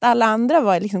 Att alla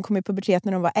andra kom i pubertet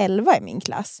när de var 11 i min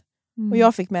klass. Och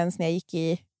jag fick mens när jag gick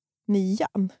i 9.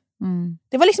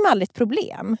 Det var liksom aldrig ett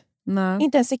problem. Nej.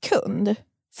 Inte en sekund.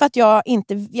 För att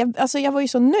jag var ju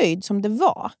så nöjd som det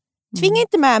var. Tvinga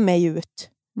inte med mig ut.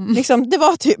 Det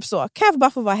var typ så. Kan jag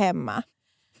bara få vara hemma?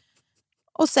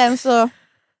 Och sen så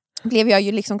blev jag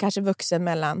ju kanske vuxen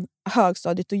mellan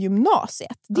högstadiet och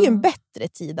gymnasiet. Det är ju en bättre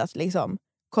tid att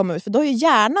komma ut. För då har ju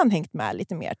hjärnan hängt med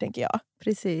lite mer, tänker jag.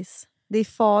 Precis. Det är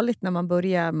farligt när man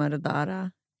börjar med det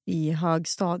där i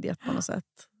högstadiet på något sätt.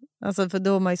 Alltså för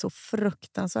då är man ju så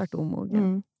fruktansvärt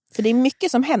omogen. För det är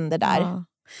mycket som händer där. Ja.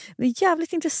 Det är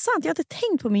jävligt intressant. Jag har inte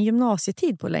tänkt på min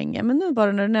gymnasietid på länge. Men nu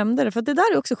bara när du nämnde det. För det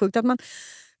där är också sjukt. Att man,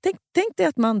 tänk dig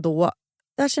att man då...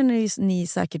 Där känner ju ni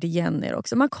säkert igen er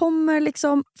också. Man kommer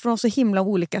från så himla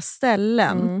olika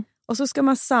ställen. Och så ska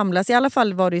man samlas. I alla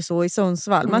fall var det ju så i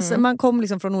Sundsvall. Man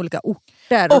kom från olika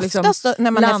orter. Oftast och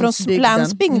när man är från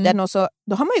landsbygden. Och så,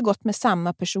 då har man ju gått med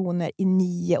samma personer i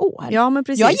 9 år. Ja, men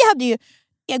precis. Jag hade ju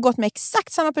gått med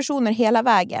exakt samma personer hela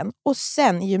vägen. Och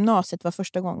sen i gymnasiet var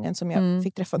första gången som jag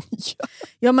fick träffa nya.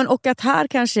 Ja, men och att här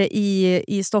kanske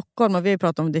i Stockholm, och vi har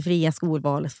pratat om det fria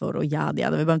skolvalet för och vi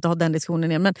behöver inte ha den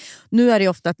diskussionen igen. Men nu är det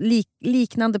ofta att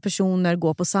liknande personer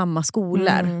går på samma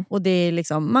skolor. Och det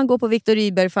är man går på Viktor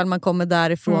Rydberg ifall man kommer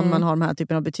därifrån. Man har de här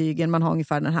typen av betygen. Man har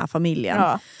ungefär den här familjen.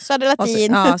 Ja, Södra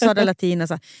Latin. Södra Latin.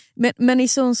 Alltså. Men i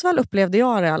Sundsvall upplevde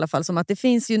jag det i alla fall som att det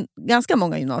finns ju ganska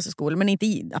många gymnasieskolor. Men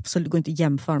absolut går inte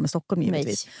jämföra med Stockholm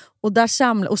givetvis. Och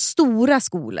där och stora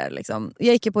skolor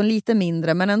Jag gick på en lite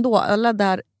mindre, men ändå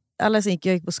alla som jag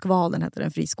gick på Skvalen, hette det,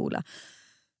 en friskola.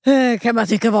 Kan man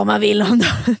tycka vad man vill om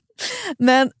det.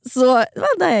 Men så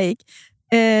där jag gick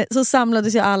så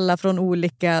samlades ju alla från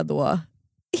olika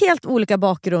helt olika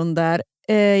bakgrunder.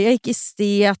 Jag gick i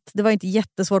estet. Det var inte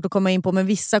jättesvårt att komma in på, men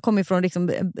vissa kom ifrån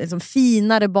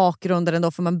finare bakgrunder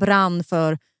ändå, för man brann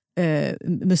för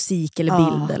musik eller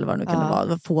bild eller vad det nu kunde vara. Det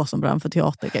var få som brann för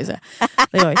teater, kan jag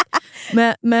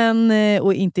säga. Men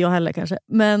och inte jag heller kanske.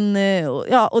 Men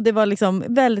och det var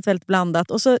väldigt, väldigt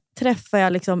blandat. Och så träffade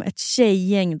jag ett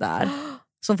tjejgäng där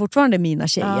som fortfarande är mina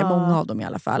tjejer, många av dem i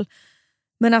alla fall.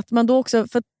 Men att man då också,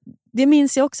 för det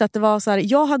minns jag också att det var så här,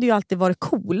 jag hade ju alltid varit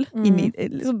cool i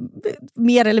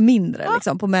mer eller mindre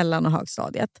på mellan- och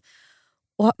högstadiet.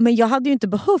 Men jag hade ju inte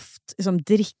behövt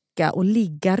dricka och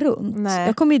ligga runt. Nej.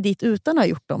 Jag kom ju dit utan att ha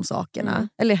gjort de sakerna.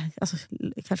 Eller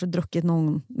kanske druckit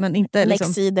någon, men inte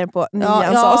läxsidor på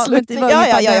nians avslutning.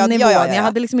 Jag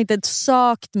hade inte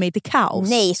sökt mig till kaos.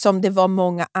 Nej, som det var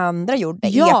många andra gjorde.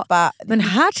 Ja, EPA. Men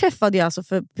här träffade jag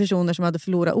för personer som hade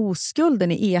förlorat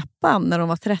oskulden i EPAn när de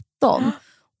var 13.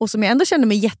 Och som jag ändå kände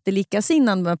mig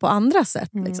jättelikasinnande med på andra sätt.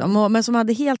 Men som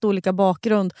hade helt olika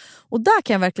bakgrund. Och där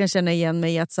kan jag verkligen känna igen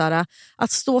mig i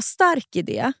att stå stark i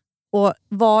det. Och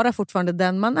vara fortfarande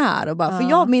den man är. Och bara, för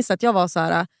jag minns att jag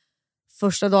var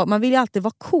första dagen, man vill ju alltid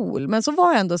vara cool. Men så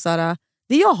var jag ändå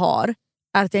det jag har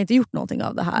är att jag inte gjort någonting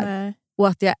av det här. Nej. Och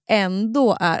att jag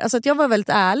ändå är, att jag var väldigt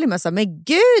ärlig med men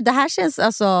gud, det här känns,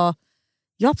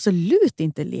 jag har absolut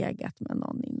inte legat med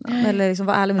någon innan. Eller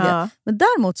var ärlig med det. Men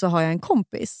däremot så har jag en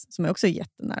kompis, som jag också är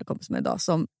jättenära kompis med idag,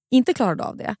 som inte klarade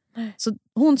av det. Så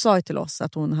hon sa ju till oss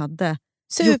att hon hade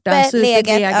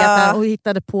superlegat och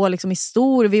hittade på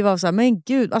historier. Vi var men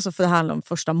gud, för det handlar om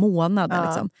första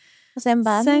månaden. Och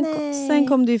sen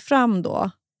kom det ju fram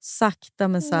då, sakta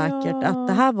men säkert, att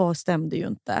det här stämde ju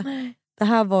inte. Det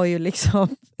här var ju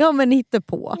hitta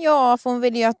på. Ja, för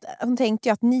hon tänkte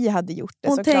ju att ni hade gjort det,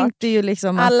 hon såklart. Hon tänkte ju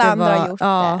alla att andra har gjort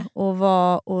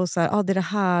det. Och det är det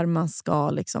här man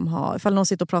ska ha. Ifall någon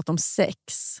sitter och pratar om sex,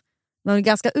 Man är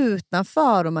ganska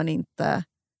utanför om man inte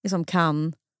liksom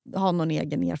kan ha någon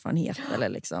egen erfarenhet eller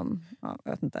liksom, ja,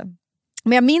 jag vet inte.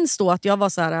 Men jag minns då att jag var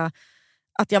så här,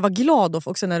 att jag var glad då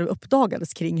också när det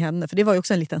uppdagades kring henne, för det var ju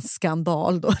också en liten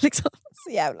skandal då liksom. Så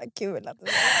jävla kul att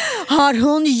har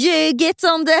hon ljugit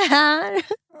om det här?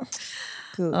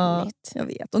 Ja, jag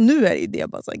vet. Och nu är det ju det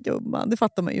bara så här, gumman. Det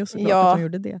fattar man ju såklart att hon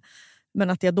gjorde det. Men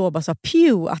att jag då bara sa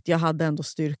att jag hade ändå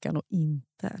styrkan och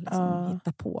inte liksom,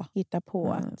 hitta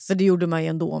på. För det gjorde man ju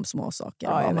ändå om små saker.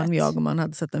 Om man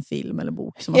hade sett en film eller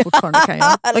bok som man fortfarande kan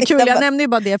göra. Vad kul, jag nämnde ju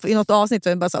bara det i något avsnitt.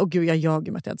 Och jag bara sa, jag ljög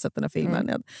ju med att jag hade sett den här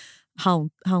filmen.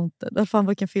 Haunted. Fan,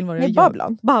 vilken film var det?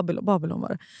 Babylon var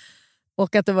det.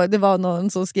 Och att det var någon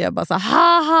som skrev bara så här,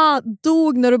 haha,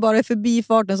 dog när du bara är förbi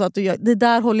farten, så att det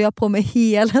där håller jag på med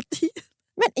hela tiden.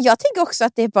 Men jag tycker också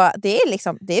att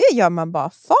det gör man bara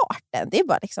farten. Det är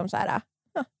bara liksom så här.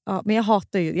 Ja, men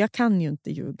jag kan ju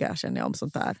inte ljuga, känner jag, om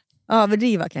sånt där.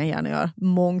 Överdriva kan jag gärna göra,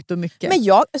 mångt och mycket.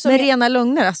 Men rena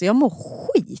lögner, alltså jag mår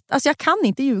skit. Alltså jag kan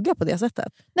inte ljuga på det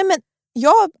sättet. Nej, men jag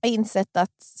har insett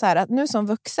att nu som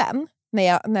vuxen,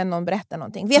 när någon berättar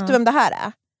någonting, vet du vem det här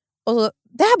är? Och så,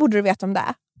 det här borde du veta om det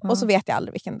är. Och så vet jag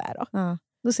aldrig vilken det är då.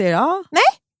 Då säger jag nej,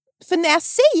 för när jag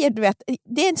säger, du vet,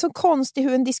 det är en så konstig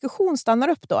hur en diskussion stannar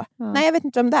upp då. Nej, jag vet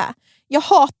inte vem det är. Jag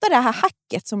hatar det här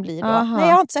hacket som blir då. Nej,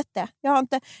 jag har inte sett det.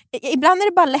 Ibland är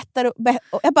det bara lättare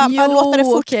att bara låta det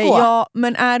fortgå. Ja,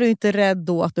 men är du inte rädd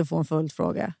då att du får en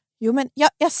följdfråga? Jo, men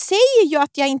jag säger ju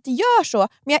att jag inte gör så.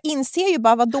 Men jag inser ju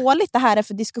bara vad dåligt det här är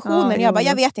för diskussioner.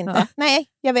 Jag vet inte. Ja. Nej,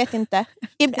 jag vet inte.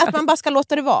 Att man bara ska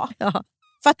låta det vara. Ja.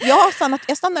 För att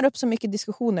jag stannar upp så mycket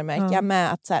diskussioner, märker jag,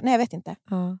 med att så här, nej, jag vet inte.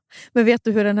 Ja. Men vet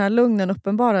du hur den här lugnen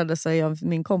uppenbarade sig av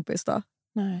min kompis då?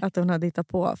 Nej. Att hon hade hittat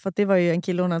på. För att det var ju en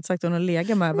kille hon hade sagt att hon hade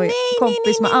legat med. Var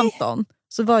kompis med Anton.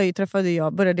 Så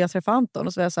började jag träffa Anton.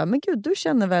 Och så var jag så här, men gud, du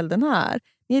känner väl den här?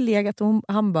 Ni har legat, och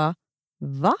han bara,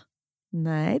 va?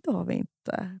 Nej, det har vi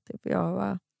inte. Typ jag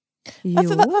bara,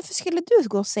 varför skulle du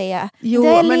gå och säga det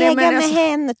är lägga med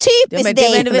henne? Typiskt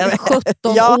dig. Det är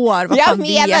 17 år. Vad fan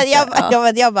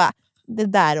jag bara, det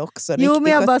där också. Jo,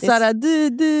 men jag bara såhär, du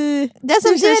det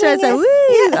som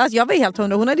alltså, jag var helt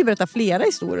hundra. Hon hade ju berättat flera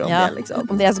historier om det liksom.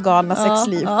 Om deras galna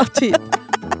sexliv. Ja, typ.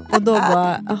 Och då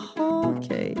bara, aha,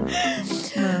 okej.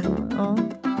 Men, ja.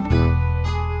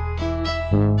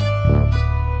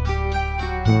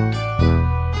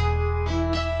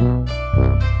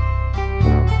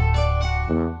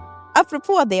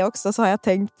 Apropå det också så har jag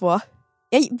tänkt på,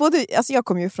 jag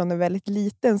kom ju från en väldigt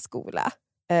liten skola,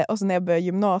 och så när jag började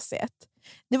gymnasiet,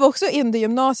 det var också under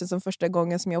gymnasiet som första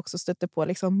gången som jag också stötte på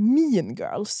liksom mean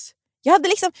girls.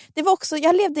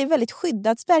 Jag levde i väldigt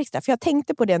skyddad verkstad, för jag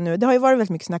tänkte på det nu, det har ju varit väldigt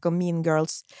mycket snack om mean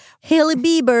girls. Hailey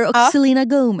Bieber och Selena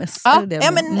Gomez.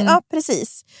 Ja,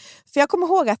 precis. För jag kommer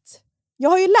ihåg att jag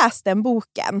har ju läst den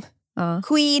boken,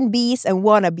 Queen Bees and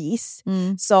Wannabes,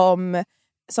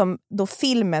 som då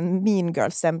filmen Mean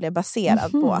Girls sen blev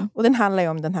baserad på. Och den handlar ju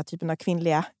om den här typen av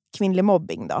kvinnlig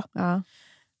mobbing då. Ja.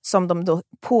 Som de då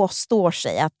påstår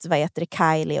sig att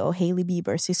Kylie och Hailey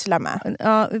Bieber sysslar med.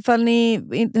 Ja, ifall ni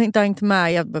inte har hängt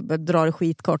med, jag drar det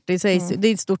skitkort. Det är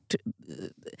ett stort...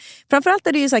 Framförallt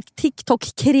är det ju så här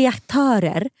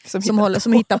TikTok-kreatörer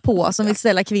som hittar på, som vill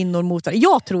ställa kvinnor mot varandra.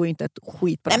 Jag tror inte ett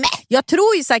skit på det. Jag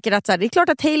tror ju säkert att så här, det är klart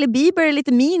att Hailey Bieber är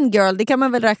lite mean girl, det kan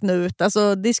man väl räkna ut.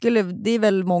 Alltså, det är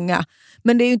väl många.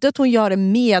 Men det är ju inte att hon gör det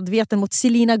medveten mot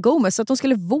Selena Gomez, så att hon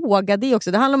skulle våga det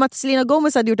också. Det handlar om att Selena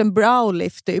Gomez hade gjort en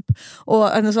browlift typ, och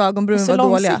hennes ögonbryn var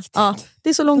dåliga. Ja, det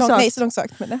är så långsökt. Nej, så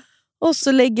långsökt med det. Och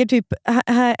så lägger typ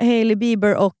Hailey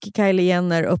Bieber och Kylie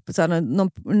Jenner upp så här,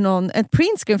 ett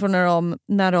printscreen från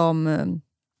när de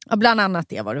bland annat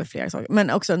det var det flera saker, men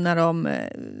också när de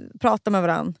pratar med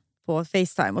varandra på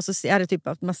FaceTime, och så är det typ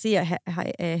att man ser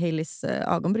Haileys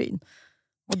ögonbryn.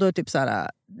 Och då är typ så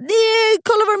här,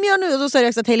 kolla vad de gör nu. Och då säger jag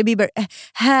också att Hailey Bieber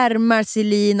härmar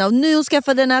Selena, och nu hon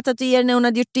skaffade den här tatueringen, hon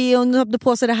hade gjort det, och hon hade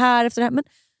på sig det här efter det här. Men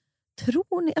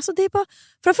tror ni, alltså det är bara,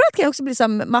 framförallt kan jag också bli så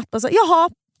här matt, så jaha,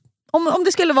 om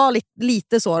det skulle vara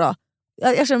lite så då.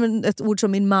 Jag känner ett ord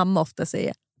som min mamma ofta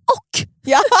säger. Och!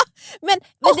 Ja, men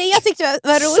det jag tyckte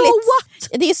var roligt. So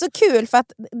what? Det är så kul, för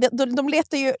att de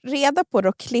letar ju reda på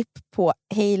då klipp på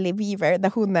Hailey Bieber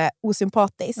där hon är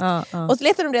osympatisk. Och så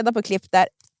letar de reda på klipp där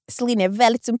Selena är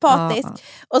väldigt sympatisk.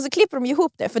 Och så klipper de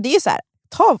ihop det, för det är ju så här,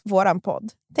 ta våran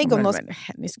podd. Tänk om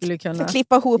ni skulle kunna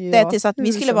klippa ihop det till så att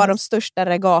vi skulle vara de största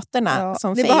regatorna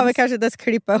som finns. Ni behöver kanske inte ens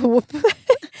klippa ihop.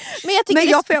 Men jag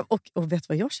tycker och vet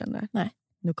vad jag känner? Nej.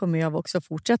 Nu kommer jag också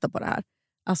fortsätta på det här.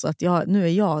 Alltså att nu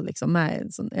är jag liksom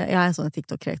med, jag är en sån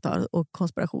TikTok-kreatör och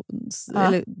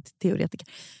eller teoretiker.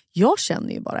 Jag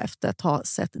känner ju bara efter att ha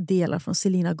sett delar från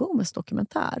Selena Gomez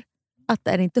dokumentär att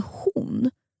det är inte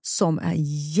hon som är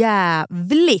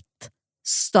jävligt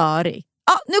störig.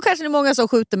 Ja, nu kanske det är många som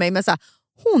skjuter mig, men så här,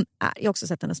 hon är, jag har också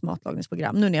sett hennes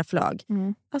matlagningsprogram nu när jag flög.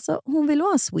 Alltså, hon vill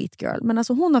vara en sweet girl, men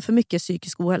alltså, hon har för mycket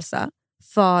psykisk ohälsa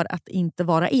för att inte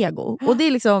vara ego. Och det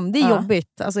är liksom, det är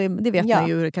jobbigt. Alltså, det vet man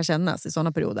ju hur det kan kännas i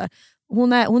sådana perioder.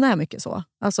 Hon är mycket så.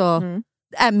 Alltså,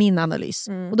 det är min analys.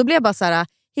 Och då blev jag bara så här,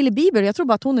 Hailey Bieber, jag tror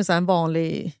bara att hon är så här en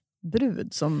vanlig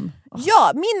brud som...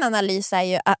 Ja, min analys är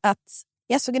ju att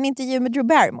jag såg en intervju med Drew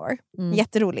Barrymore. En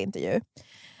jätterolig intervju.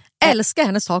 Älskar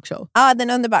hennes talkshow. Ja, den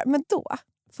är underbar. Men då,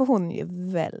 för hon är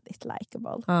ju väldigt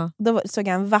likeable. Då såg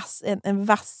jag en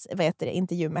vass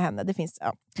intervju med henne. Det finns,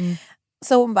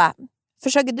 Så hon bara,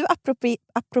 försöker du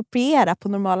appropriera på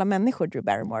normala människor, Drew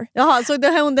Barrymore? Jaha, så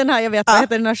den här, jag vet, vad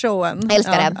heter den här showen? Jag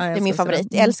älskar den, det är min favorit.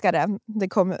 Jag älskar den.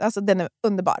 Alltså, den är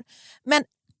underbar. Men,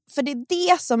 för det är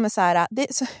det som är så här,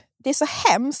 det är så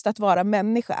hemskt att vara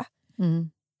människa.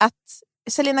 Att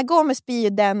Selena Gomez blir ju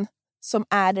den som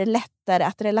är det lättare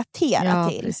att relatera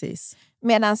till. Precis.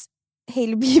 Medan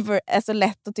Hailey Bieber är så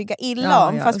lätt att tycka illa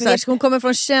om. Fast hon kommer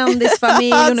från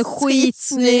kändisfamilj, hon är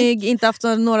skitsnygg, inte haft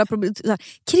några problem.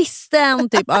 Kristen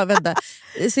typ.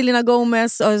 Selena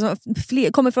Gomez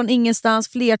kommer från ingenstans,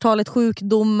 flertalet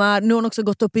sjukdomar. Nu har hon också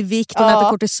gått upp i vikt, hon äter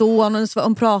kortison,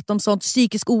 hon pratar om sånt,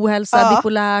 psykisk ohälsa,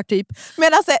 bipolär typ.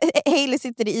 Men alltså Hailey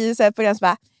sitter i så här program och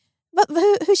bara,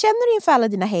 hur känner du inför alla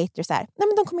dina haters här? Nej,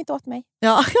 men de kommer inte åt mig.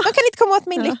 De kan inte komma åt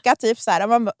min lycka typ så här.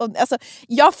 Alltså,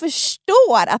 jag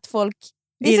förstår att folk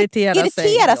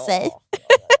irriterar sig.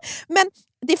 Men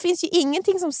det finns ju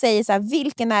ingenting som säger så här,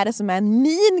 vilken är det som är en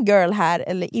mean girl här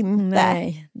eller inte.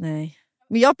 Nej.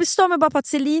 Men jag består mig bara på att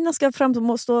Selena ska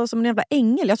framstå som en jävla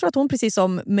ängel. Jag tror att hon precis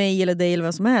som mig eller dig eller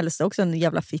vem som helst är också en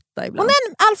jävla fitta ibland. Hon är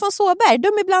en Alfons Åberg,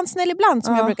 dum ibland, snäll ibland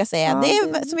som jag brukar säga. Det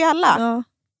är som vi alla. Ja.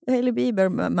 Hailey Bieber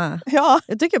med. Ja.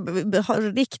 Jag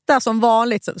tycker rikta som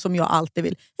vanligt, som jag alltid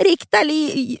vill. Rikta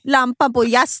lampan på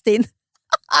Justin.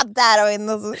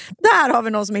 Där har vi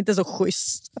någon som inte är så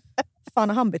schysst. Fan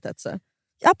har han betett sig.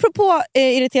 Apropå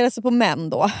irritera sig på män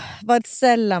då. Vad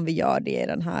sällan vi gör det i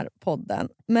den här podden.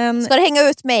 Men... Ska du hänga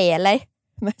ut mig eller?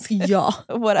 Ja.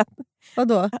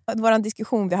 Vadå? Vår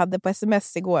diskussion vi hade på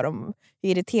sms igår om hur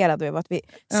irriterade vi var att vi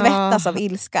svettas av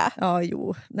ilska. Ja,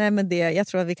 jo. Nej, men jag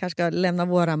tror att vi kanske ska lämna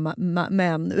våra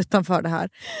män utanför det här.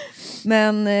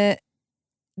 Men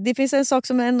det finns en sak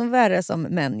som är ännu värre som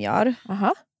män gör.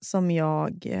 Som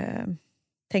jag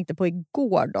tänkte på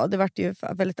igår då. Det var ju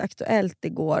väldigt aktuellt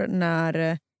igår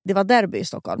när det var derby i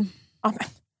Stockholm. Amen.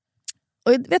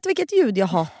 Och vet du vilket ljud jag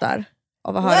hatar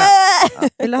av att höra?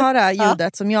 Vill du höra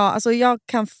ljudet som jag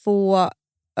kan få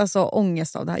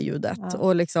ångest av det här ljudet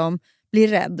och liksom bli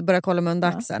rädd, börja kolla med under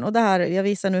axeln. Och det här, jag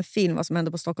visar nu en film vad som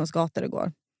hände på Stockholms gator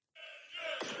igår.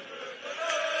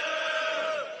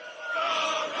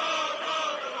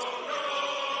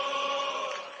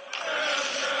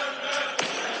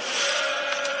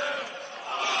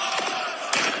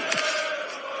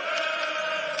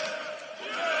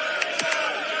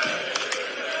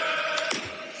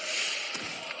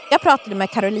 Jag pratade med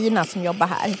Carolina som jobbar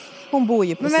här. Hon bor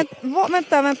ju precis... Men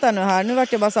vänta nu här. Nu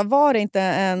vart jag bara så här, var det inte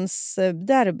ens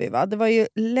derby va? Det var ju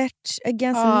Lech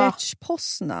against Lech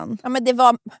Poznan. Ja, men det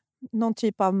var någon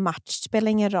typ av match.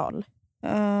 Spelar ingen roll.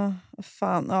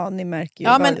 Fan, ni märker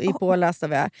ju hur pålästa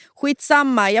vi är.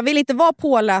 Skitsamma, jag vill inte vara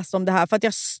påläst om det här för att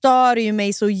jag stör ju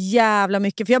mig så jävla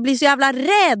mycket. För jag blir så jävla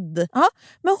rädd.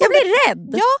 Men jag blir rädd.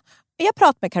 Ja, jag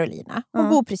pratade med Carolina. Hon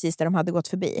bor precis där de hade gått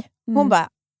förbi. Hon bara,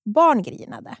 barn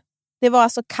grinade. Det var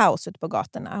alltså kaos ute på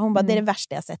gatorna. Hon bara, det är det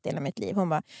värsta jag sett i hela mitt liv. Hon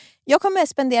bara, jag kommer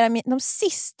spendera de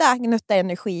sista gnuttar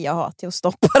energi jag har till att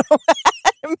stoppa dem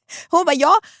här. Hon bara,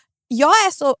 jag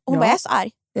är så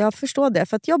arg. Jag förstår det,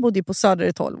 för att jag bodde ju på Söder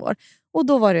i 12 år. Och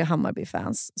då var det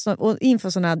Hammarby-fans. Och inför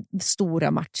såna här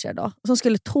stora matcher då. Som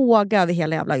skulle tåga över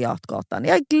hela jävla Götgatan.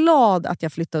 Jag är glad att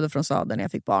jag flyttade från Söder när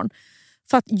jag fick barn.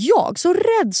 För att jag, så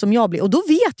rädd som jag blir. Och då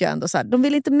vet jag ändå så här, de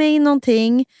vill inte mig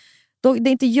någonting. Det är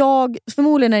inte jag,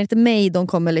 förmodligen är det inte mig de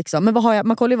kommer liksom. Men vad har jag,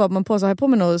 man kollar ju vad man på, så har jag på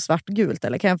mig något svart och gult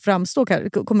eller kan jag framstå,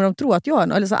 kommer de tro att jag är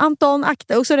något? Eller så Anton,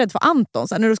 akta, jag är också rädd för Anton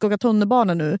så här, när du ska åka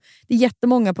tunnelbana nu. Det är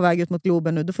jättemånga på väg ut mot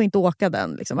Globen nu, du får inte åka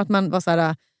den liksom. Att man var så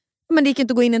här, men det gick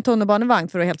inte att gå in i en tunnelbanevagn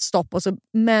för att helt stopp och så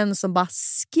män som bara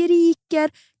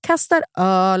skriker, kastar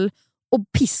öl och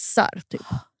pissar typ.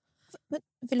 Men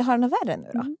vill du höra något värre nu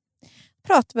då?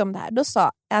 Pratar vi om det här, då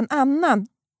sa en annan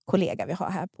kollega vi har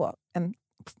här på en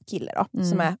kille då,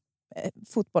 som är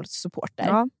fotbollssupporter.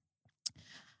 Ja.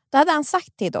 Då hade han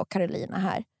sagt till då Carolina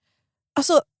här.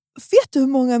 Alltså, vet du hur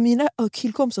många av mina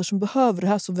killkompisar som behöver det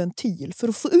här som ventil för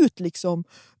att få ut liksom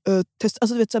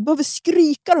alltså du vet så här, behöver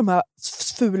skrika de här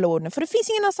fula orden för det finns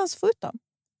ingen annanstans att få ut dem.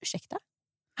 ursäkta?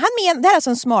 Det här är alltså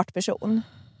en smart person.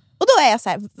 Och då är jag så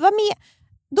här, vad med?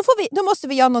 Då måste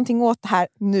vi göra någonting åt det här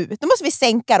nu. Då måste vi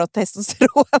sänka då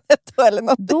testosteronet eller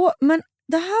något. Men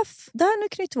det här nu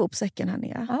knyter vi upp säcken här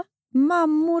nere. Ja.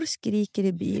 Mammor skriker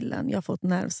i bilen. Jag har fått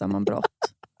nervsammanbrott.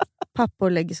 Pappor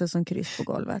lägger sig som kryss på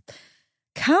golvet.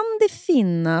 Kan det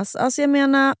finnas, alltså jag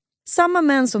menar, samma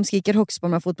män som skriker högst på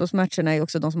de här fotbollsmatcherna är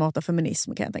också de som hatar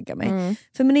feminism, kan jag tänka mig.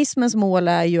 Feminismens mål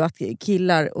är ju att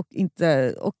killar och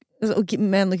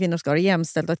män och kvinnor ska vara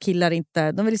jämställt, att killar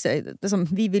inte, de vill säga,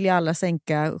 vi vill ju alla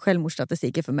sänka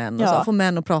självmordsstatistiken för män och så få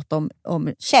män att prata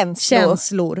om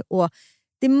känslor. Och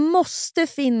det måste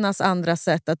finnas andra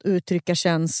sätt att uttrycka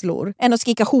känslor än att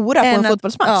skrika hora på en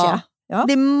fotbollsmatch. Ja.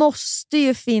 Det måste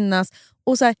ju finnas.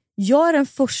 Och så här, jag är den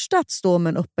första att stå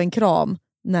med en öppen kram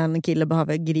när en kille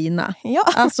behöver grina. Ja.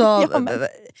 Alltså,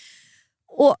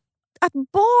 och att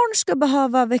barn ska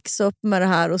behöva växa upp med det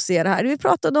här och se det här. Vi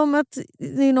pratade om att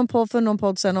för någon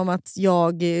podd sen om att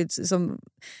jag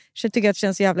tycker att det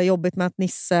känns jävla jobbigt med att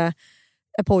Nisse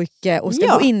är pojke och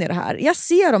ska gå in i det här. Jag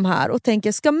ser de här och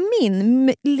tänker, ska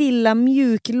min lilla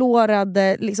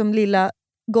mjuklårade liksom lilla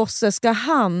gosse, ska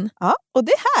han? Ja, och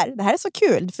det här är så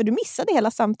kul, för du missade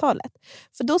hela samtalet.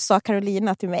 För då sa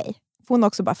Carolina till mig, för hon är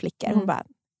också bara flickor, hon bara,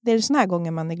 det är såna här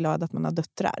gånger man är glad att man har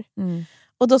döttrar.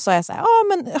 Och då sa jag så här,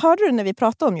 men hörde du när vi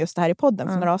pratade om just det här i podden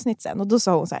för några avsnitt sen? Och då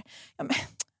sa hon så här,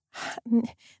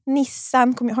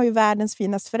 Nissan har ju världens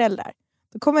finaste föräldrar.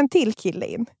 Då kom en till kille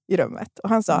in i rummet och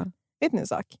han sa, vet ni en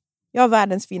sak? Jag har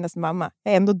världens finaste mamma,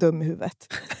 jag är ändå dum i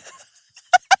huvudet.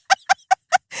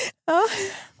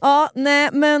 Ja, nej,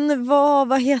 men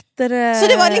vad heter det? Så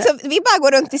det var liksom, vi bara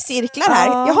går runt i cirklar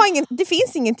här. Det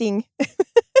finns ingenting.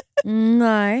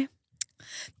 Nej.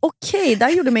 Okej, där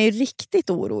gjorde mig riktigt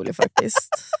orolig faktiskt.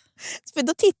 För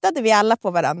då tittade vi alla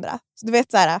på varandra. Så du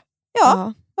vet så här,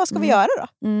 vad ska vi göra då?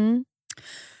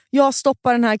 Jag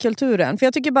stoppar den här kulturen. För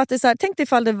jag tycker bara att det är så här, tänk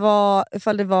ifall det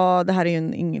var, det här är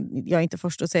ju jag är inte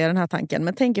först att säga den här tanken,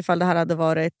 men tänk ifall det här hade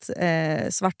varit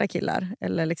svarta killar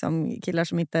eller liksom killar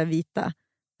som inte är vita.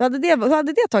 Hur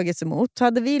hade det tagits emot?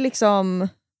 Hade vi liksom,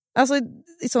 alltså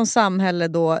som samhälle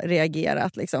då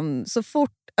reagerat liksom så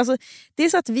fort, alltså det är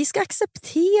så att vi ska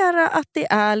acceptera att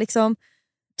det är liksom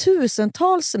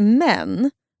tusentals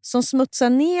män som smutsar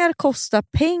ner, kostar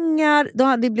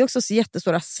pengar. Det blir också så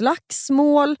jättestora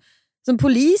slagsmål. Som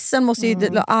polisen måste ju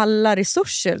ha alla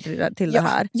resurser till det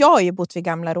här. Jag har ju bott vid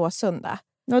Gamla Råsunda.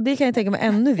 Ja, det kan jag tänka mig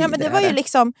ännu vidare. Ja, men det var ju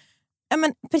liksom,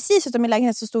 precis utom i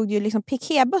lägenheten så stod det ju liksom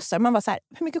piketbussar. Man var så här,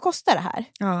 hur mycket kostar det här?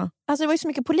 Ja. Alltså det var ju så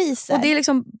mycket poliser. Och det är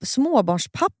liksom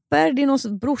småbarnspapper, det är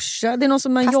någon brorsa, det är någon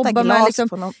som man jobbar med.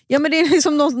 Liksom, ja, men det är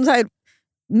liksom någon så här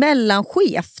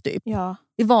mellanchef typ. Ja.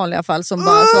 I vanliga fall som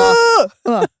bara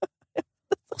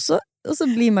och så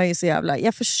blir man ju så jävla,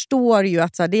 jag förstår ju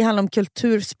att så här, det handlar om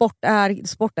kultur,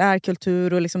 sport är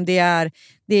kultur och liksom det är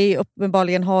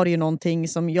uppenbarligen har ju någonting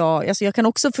som jag kan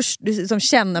också som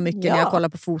känna mycket när jag kollar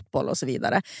på fotboll och så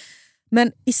vidare.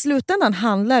 Men i slutändan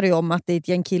handlar det ju om att det är ett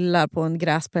gäng killar på en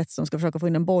gräsplätt som ska försöka få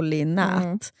in en boll i en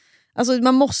nät. Alltså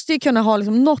man måste ju kunna ha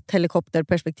liksom något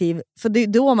helikopterperspektiv, för det är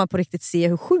då man på riktigt ser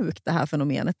hur sjukt det här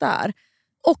fenomenet är.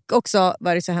 Och också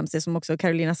var det så hemskt det som också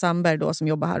Carolina Sandberg då, som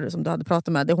jobbar här, som du hade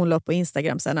pratat med, det hon la upp på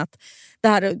Instagram sen, att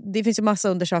det finns ju massa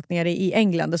undersökningar i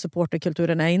England där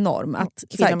supporterkulturen är enorm, att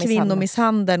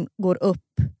kvinnomisshandeln går upp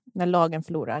när lagen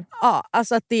förlorar. Ja,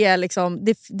 alltså att det är liksom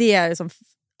det är liksom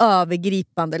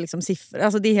övergripande liksom siffror,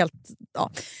 alltså det är helt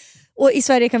Och i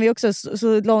Sverige kan vi också,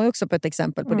 så la hon också på ett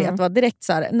exempel på det, att det var direkt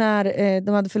så här, när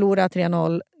de hade förlorat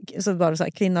 3-0 så var det så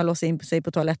här, kvinnan låste in sig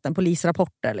på toaletten,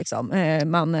 polisrapporter liksom,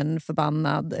 mannen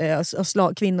förbannad,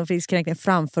 kvinnofridskränkning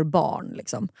framför barn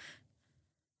liksom.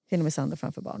 Kvinnomisshandel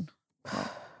framför barn. Ja.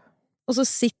 Och så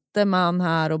sitter man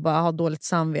här och bara har dåligt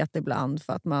samvete ibland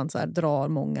för att man så här drar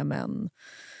många män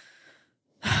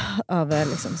över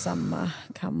liksom samma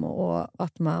kam, och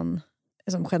att man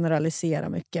som generaliserar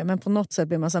mycket, men på något sätt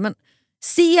blir man så här, men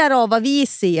se då vad vi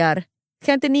ser,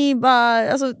 kan inte ni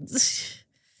bara, alltså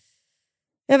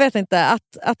jag vet inte,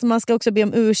 att man ska också be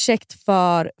om ursäkt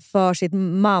för sitt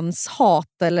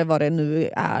manshat eller vad det nu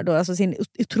är då, alltså sin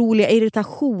otroliga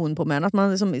irritation på män, att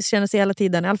man liksom känner sig hela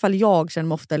tiden, i alla fall jag känner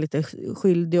mig ofta lite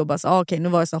skyldig och bara okej, nu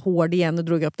var jag så hård igen och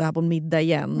drog upp det här på en middag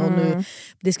igen och nu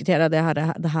diskuterade jag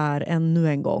det här ännu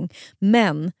en gång,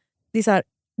 men det är så här,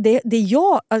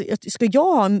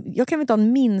 jag kan väl inte ha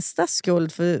en minsta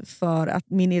skuld för att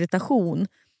min irritation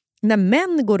när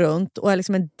män går runt och är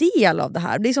liksom en del av det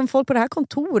här. Det är som folk på det här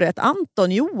kontoret,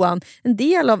 Anton, Johan, en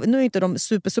del av, nu är inte de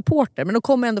supersupporter, men de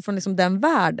kommer ändå från liksom den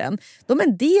världen. De är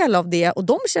en del av det och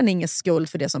de känner ingen skuld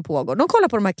för det som pågår. De kollar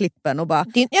på de här klippen och bara,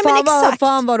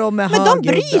 fan vad de är men de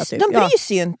bryr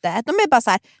sig ju inte. De är bara så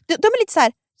här, de är lite så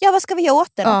här, ja, vad ska vi göra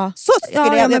åt det då? Ja. Så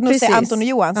skulle jag nog säga Anton och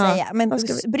Johan säga. Men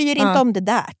bryr inte om det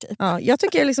där typ. Ja, jag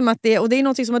tycker liksom att det, och det är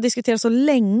något som har diskuterats så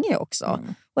länge också.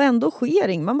 Och ändå sker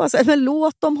inget. Man bara säger, men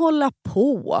låt dem hålla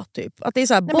på typ. Att det är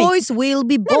så här, boys will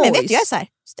be boys. Nej, men vet du, jag är så här,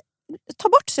 ta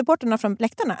bort supporterna från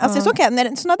läktarna. Alltså så kan,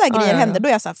 när såna där grejer händer, då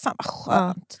är jag så här, fan vad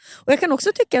skönt. Och jag kan också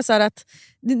tycka så här att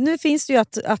nu finns det ju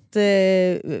att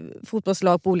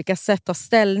fotbollslag på olika sätt tar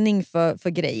ställning för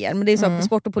grejer. Men det är så att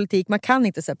sport och politik, man kan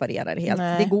inte separera det helt.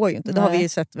 Nej. Det går ju inte. Det har vi ju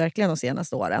sett verkligen de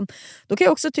senaste åren. Då kan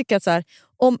jag också tycka att så här,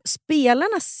 om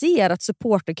spelarna ser att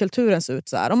supporterkulturen ser ut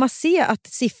så här, om man ser att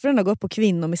siffrorna går upp på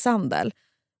kvinnomisshandel,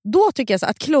 då tycker jag så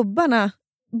att klubbarna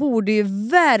borde ju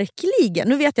verkligen,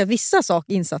 nu vet jag att vissa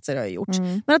insatser har gjorts,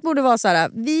 men att det borde vara så här,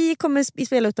 vi kommer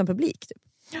spela utan publik typ.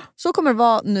 Så kommer det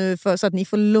vara nu så att ni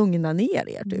får lugna ner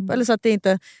er typ. Eller så att det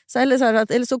inte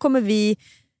eller så kommer vi,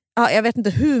 jag vet inte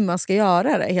hur man ska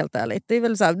göra det helt ärligt. Det är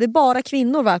väl så här, det är bara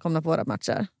kvinnor välkomna på våra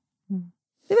matcher.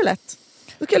 Det är väl lätt.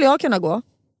 Då skulle jag kunna gå.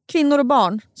 Kvinnor och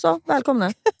barn, så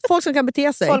välkomna. Folk som kan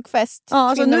bete sig. Folkfest. Ja,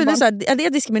 alltså nu är det så här, är det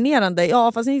diskriminerande?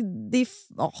 Ja, fast det är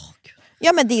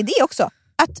ja, men det är det också.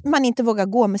 Att man inte vågar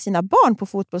gå med sina barn på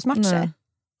fotbollsmatcher. Nej.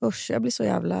 Usch, jag blir så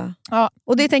jävla... Ja.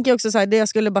 Och det tänker jag också så här, det jag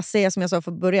skulle bara säga som jag sa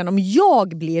från början. Om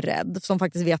jag blir rädd, som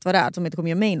faktiskt vet vad det är, som inte kommer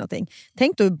göra mig någonting.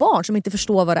 Tänk då barn som inte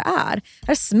förstår vad det är.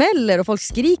 Här smäller och folk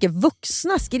skriker,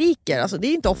 vuxna skriker. Alltså det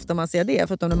är inte ofta man ser det,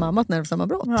 förutom när mamma har ett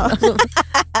nervsammanbrott. Ja. Alltså.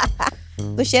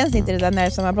 Då känns inte det där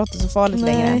nervsammanbrottet så farligt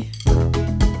längre.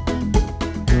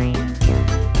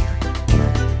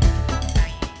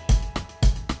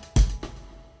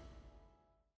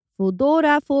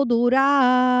 Foodora.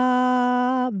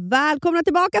 Välkomna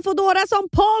tillbaka Foodora som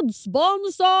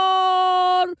poddsponsor!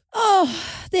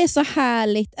 Det är så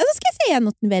härligt. Alltså, ska jag säga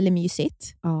något väldigt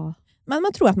mysigt? Ja.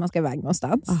 Man tror att man ska iväg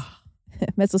någonstans.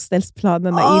 Men så ställs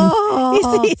planerna in i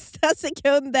sista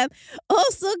sekunden.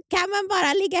 Och så kan man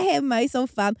bara ligga hemma i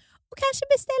soffan och kanske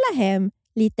beställa hem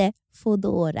lite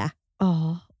Foodora.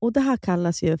 Och det här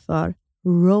kallas ju för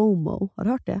ROMO. Har du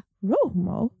hört det?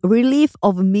 ROMO? Relief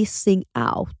of missing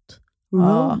out.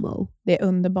 ROMO. Det är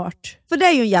underbart. För det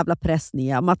är ju en jävla press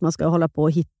om att man ska hålla på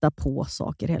och hitta på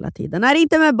saker hela tiden. Är det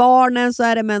inte med barnen så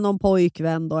är det med någon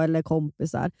pojkvän då, eller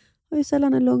kompisar. Det är ju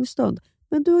sällan en lugn stund.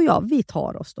 Men du och jag, vi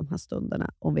tar oss de här stunderna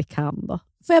om vi kan då.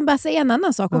 Får jag bara säga en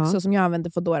annan sak också som jag använder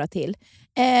Foodora till.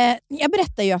 Jag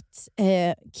berättade ju att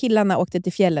killarna åkte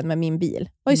till fjällen med min bil.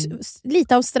 Var ju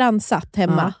lite av strandsatt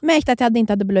hemma. Märkte att jag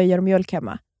inte hade blöjor och mjölk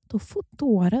hemma. Då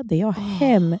Foodorade jag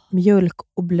hem mjölk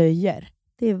och blöjor.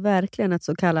 Det är verkligen ett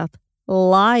så kallat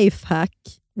lifehack.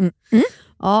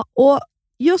 Ja, och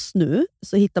just nu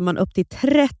så hittar man upp till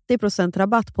 30%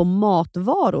 rabatt på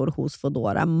matvaror hos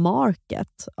Foodora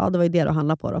Market. Ja, det var ju det du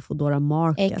handlade på då, Foodora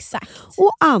Market. Exakt.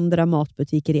 Och andra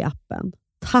matbutiker i appen.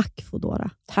 Tack Foodora.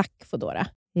 Tack Foodora.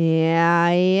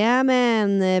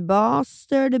 Jajamän,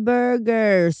 Bastard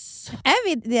Burgers. Är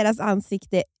vi deras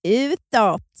ansikte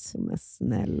utåt? Men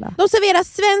snälla. De serverar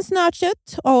svenskt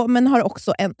nötkött, men har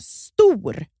också en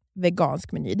stor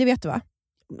vegansk meny. Det vet du va?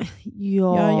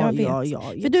 Ja, jag vet. Ja.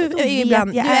 För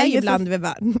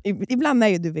ibland är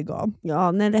ju du vegan.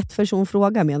 Ja, när rätt person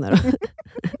frågar menar du.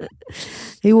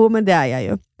 Jo, men det är jag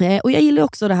ju. Och jag gillar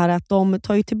också det här att de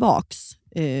tar ju tillbaks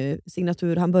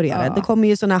signaturhamburgare. Det kommer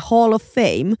ju såna här Hall of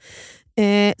Fame.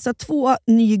 Så 2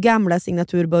 nygamla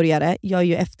signaturburgare gör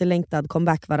ju efterlängtad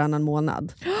comeback varannan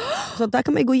månad. Så där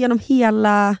kan man ju gå igenom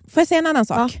hela... Får jag säga en annan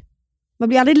sak? Ja.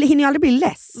 Man hinner ju aldrig bli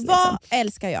less. Vad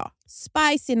älskar jag?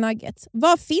 Spicy nuggets.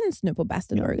 Vad finns nu på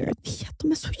Bastard Burger? Jag vet,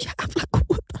 de är så jävla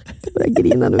goda. Jag börjar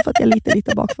grina nu för att jag är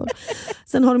lite bakför.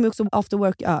 Sen har de också after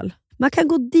work-öl. Man kan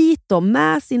gå dit då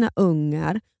med sina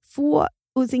ungar.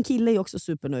 Och sin kille är ju också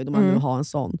supernöjd om man nu har en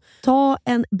sån. Ta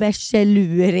en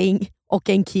bärseluring och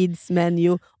en kids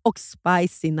menu och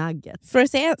spicy nuggets. Ska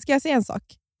jag säga en sak?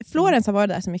 Florence har varit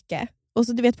där så mycket. Och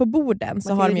så du vet på borden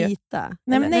så har de ju... Rita.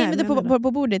 Nej,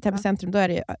 på bordet i Täppcentrum då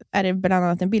är det bland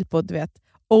annat en bild på, du vet,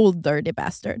 Old Dirty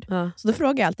Bastard. Så då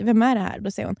frågar jag alltid, vem är det här?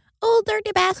 Då säger hon, Old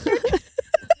Dirty Bastard.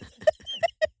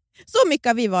 Så mycket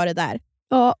har vi varit där.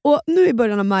 Ja, och nu i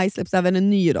början av maj släpps även en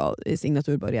ny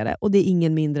signaturbörjare. Och det är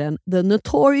ingen mindre än The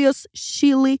Notorious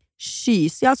Chili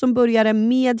Cheese. Jag som började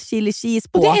med chili cheese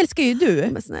på. Och det älskar ju du.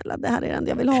 Men snälla, det här är det enda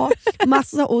jag vill ha.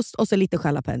 Massa ost och så lite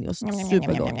jalapenos.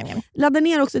 Supergott. Ladda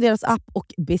ner också deras app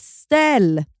och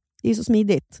beställ. Det är så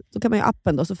smidigt. Då kan man ju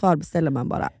appen då, så förbeställer man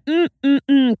bara.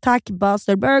 Tack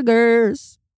Buster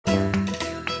Burgers.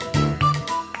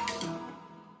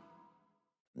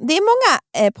 Det är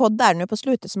många poddar nu på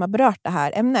slutet som har berört det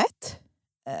här ämnet.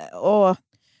 Och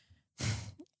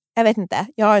jag vet inte.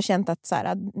 Jag har känt att så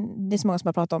här, det är så många som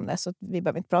har pratat om det, så vi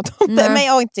behöver inte prata om det. Men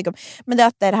jag har inte tyckt om. Men det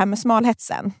är det här med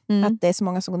smalhetsen. Att det är så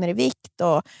många som går ner i vikt.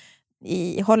 Och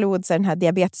i Hollywood så är den här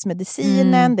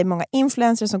diabetesmedicinen. Det är många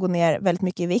influencers som går ner väldigt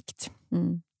mycket i vikt.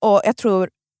 Och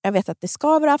jag vet att det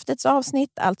Skaver har haft ett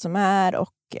avsnitt, allt som är.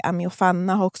 Och Ami och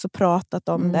Fanna har också pratat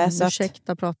om det. Så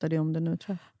ursäkta, pratade jag om det nu,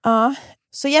 tror jag. Ja,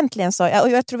 så egentligen så. Och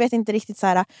jag vet inte riktigt så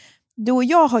här. Du och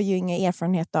jag har ju ingen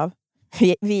erfarenhet av...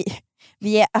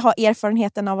 Vi har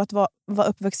erfarenheten av att vara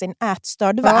uppvuxen i en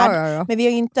ätstörd värld. Ja. Men vi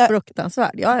har ju inte...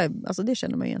 Fruktansvärd. Alltså det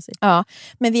känner man igen sig. Ja,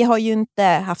 men vi har ju inte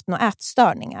haft några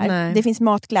ätstörningar. Nej. Det finns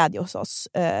matglädje hos oss.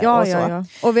 Ja.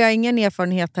 Och vi har ingen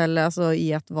erfarenhet heller alltså,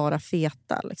 i att vara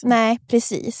feta. Liksom. Nej,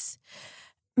 precis.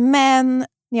 Men,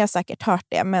 ni har säkert hört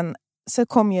det, men så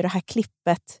kom ju det här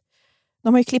klippet.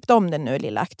 De har ju klippt om det nu,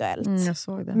 Lilla Aktuellt. Jag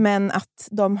såg det. Men att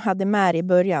de hade med i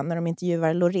början när de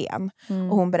intervjuade Loreen.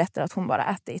 Och hon berättade att hon bara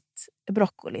ätit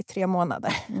broccoli i 3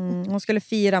 månader. Hon skulle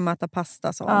fira med att äta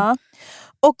pasta. Så. Ja.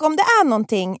 Och om det är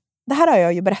någonting, det här har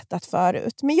jag ju berättat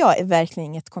förut. Men jag är verkligen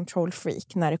inget control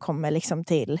freak när det kommer liksom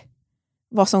till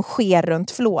vad som sker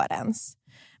runt Florens.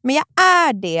 Men jag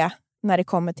är det när det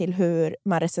kommer till hur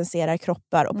man recenserar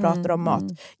kroppar och pratar om mat.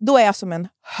 Då är jag som en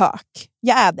hök.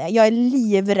 Jag är det. Jag är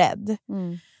livrädd.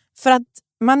 För att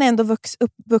man är ändå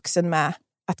uppvuxen med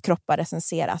att kroppar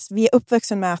recenseras. Vi är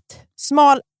uppvuxen med att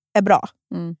smal är bra.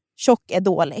 Tjock är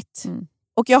dåligt.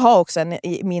 Och jag har också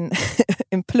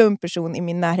en plump person i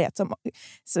min närhet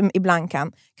som ibland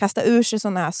kan kasta ur sig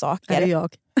såna här saker. Är det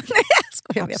jag?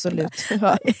 Nej, absolut.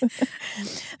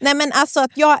 Nej, men alltså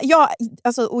att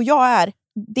jag är...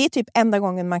 Det är typ enda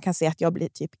gången man kan se att jag blir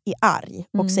typ arg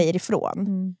och säger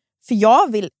ifrån. För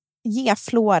jag vill ge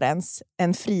Florens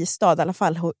en fristad, i alla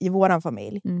fall i våran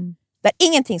familj. Där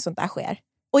ingenting sånt där sker.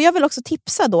 Och jag vill också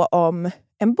tipsa då om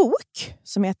en bok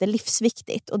som heter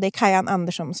Livsviktigt. Och det är Kajan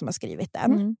Andersson som har skrivit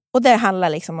den. Och det handlar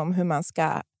liksom om hur man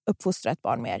ska uppfostra ett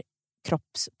barn mer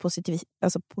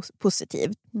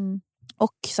positivt.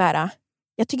 Och så här...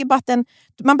 Jag tycker bara att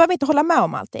man behöver inte hålla med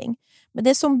om allting. Men det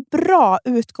är så bra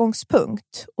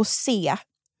utgångspunkt att se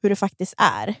hur det faktiskt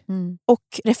är. Och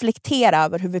reflektera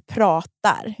över hur vi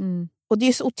pratar. Och det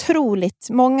är så otroligt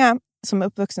många som är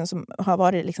uppvuxna som har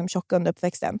varit liksom tjocka under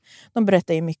uppväxten. De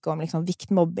berättar ju mycket om liksom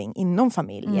viktmobbing inom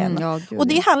familjen. Och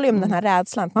det handlar ju om den här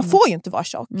rädslan. Man får ju inte vara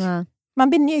tjock. Man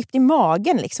blir nypt i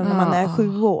magen liksom när man är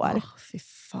 7 år. Fy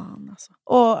fan alltså.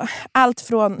 Och allt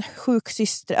från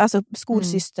sjuksystrar, alltså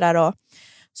skolsystrar och...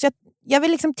 Så jag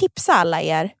vill liksom tipsa alla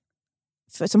er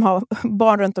som har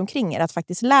barn runt omkring er att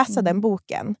faktiskt läsa den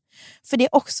boken. För det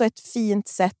är också ett fint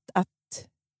sätt att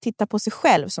titta på sig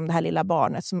själv som det här lilla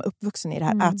barnet som är uppvuxen i det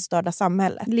här ätstörda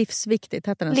samhället. Livsviktigt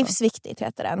heter den. Livsviktigt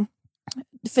heter den.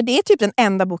 För det är typ den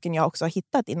enda boken jag också har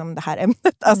hittat inom det här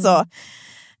ämnet. Alltså,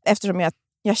 eftersom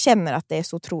jag känner att det är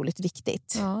så otroligt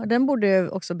viktigt. Ja, den borde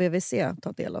också BVC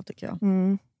ta del av, tycker jag.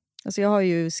 Alltså jag har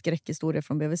ju skräckhistorier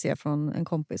från BVC från en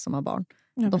kompis som har barn.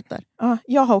 Dotter. Ja,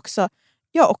 jag har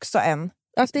också en.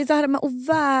 Alltså det är det här med att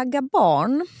väga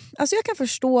barn. Alltså jag kan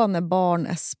förstå när barn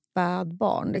är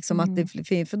spädbarn. Liksom att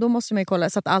för då måste man ju kolla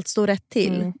så att allt står rätt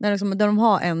till. Där de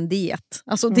har en diet.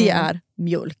 Alltså det är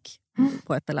mjölk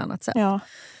på ett eller annat sätt. Ja.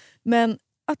 Men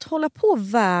att hålla på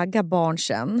och väga barn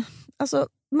sen. Alltså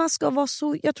man ska vara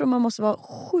så... Jag tror man måste vara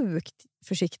sjukt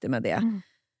försiktig med det.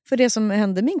 För det som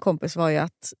hände min kompis var ju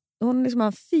att hon liksom har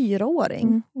en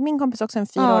 4-åring. Min kompis också en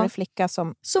 4-årig flicka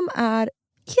som är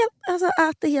helt, alltså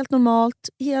äter helt normalt.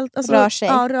 Helt, alltså,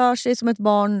 rör sig som ett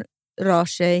barn rör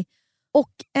sig.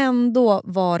 Och ändå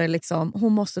var det liksom,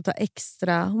 hon måste ta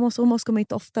extra, hon måste komma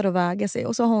hit oftare och väga sig.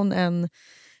 Och så har hon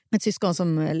ett syskon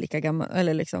som är lika gammal,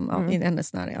 eller liksom,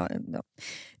 hennes nära,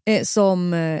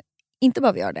 som inte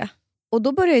behöver göra det. Och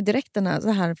då börjar ju direkt den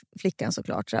här flickan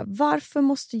såklart. Så här, varför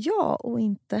måste jag och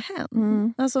inte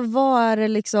hen? Alltså vad är det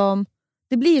liksom...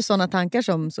 Det blir ju sådana tankar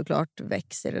som såklart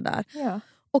växer det där. Ja.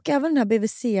 Och även den här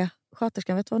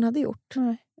BVC-sköterskan, vet du vad hon hade gjort?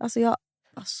 Alltså jag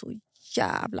var så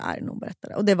jävla arg när hon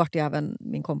berättade. Och det var ju även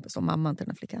min kompis och mamman till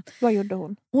den här flickan. Vad gjorde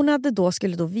hon? Hon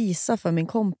skulle då visa för min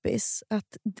kompis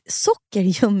att socker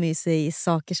gömmer sig i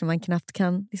saker som man knappt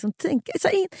kan liksom tänka. Så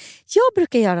jag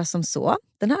brukar göra som så.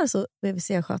 Den här alltså,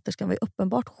 BVC-sköterskan var ju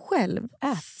uppenbart själv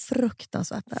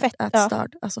fruktansvärt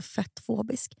ätstörd. Alltså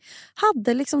fettfobisk.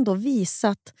 Hade liksom då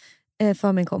visat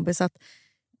för min kompis att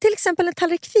till exempel en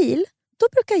tallrik fil, då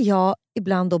brukar jag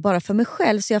ibland då bara för mig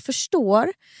själv så jag förstår.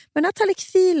 Men den här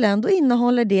tallrikfilen, då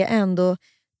innehåller det ändå...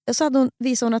 Så hade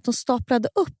visade hon att hon staplade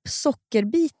upp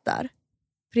sockerbitar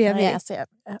bredvid.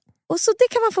 Och så det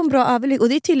kan man få en bra överblick. Och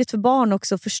det är tydligt för barn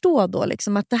också att förstå då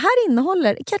liksom, att det här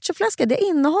innehåller, ketchupflaska, det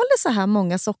innehåller så här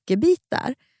många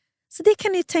sockerbitar. Så det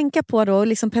kan ni tänka på då,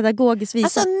 liksom pedagogiskt visa.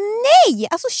 Alltså nej!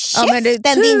 Alltså käften, men det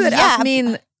är tur att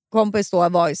min kompis då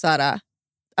var ju så här...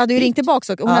 Hade ju ringt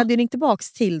tillbaka, hon hade ju ringt tillbaka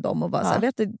till dem och bara så här,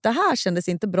 vet du, det här kändes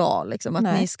inte bra liksom,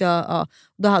 att ni ska,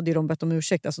 då hade ju de bett om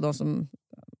ursäkt, alltså de som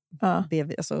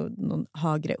alltså någon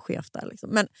högre chef där liksom.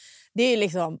 Men det är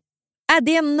liksom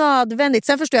det är nödvändigt.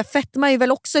 Sen förstår jag, fetma är ju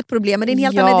väl också ett problem, men det är en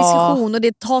helt annan diskussion och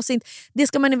det tas inte, det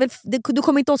ska man väl, du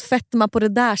kommer inte åt fetma på det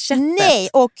där sättet. Nej,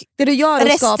 och det du gör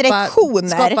restriktioner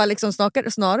skapa liksom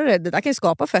snarare det där kan ju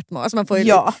skapa fetma. Alltså man får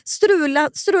ju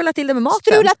strula till det med maten.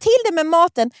 Strula till det med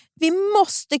maten. Vi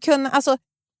måste kunna, alltså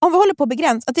om vi håller på att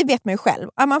begränsa, att det vet man ju själv.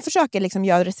 Man försöker liksom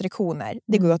göra restriktioner.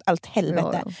 Det går åt allt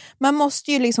helvete. Ja. Man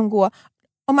måste ju liksom gå,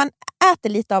 om man äter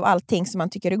lite av allting som man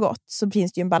tycker är gott, så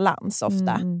finns det ju en balans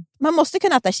ofta. Man måste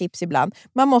kunna äta chips ibland.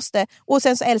 Man måste, och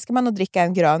sen så älskar man att dricka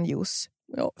en grön juice.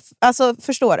 Ja. Alltså,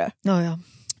 förstår du? Ja.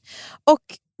 Och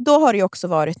då har det ju också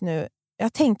varit nu, jag har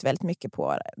tänkt väldigt mycket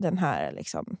på den här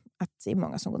liksom, att det är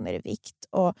många som går ner i vikt.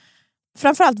 Och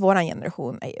framförallt våran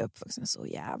generation är ju uppvuxen så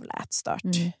jävla ätstört.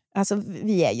 Alltså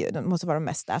vi är ju, det måste vara de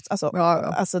mest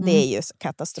alltså det är ju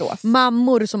katastrof.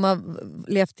 Mammor som har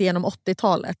levt igenom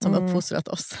 80-talet som uppfostrat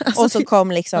oss. Alltså, och så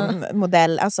kom liksom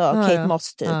modell, alltså Kate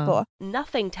Moss typ. Och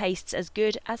nothing tastes as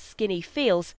good as skinny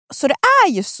feels. Så det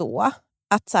är ju så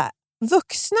att så här,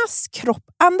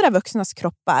 andra vuxnas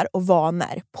kroppar och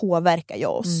vanor påverkar ju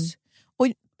oss. Och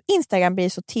Instagram blir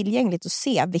så tillgängligt att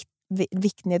se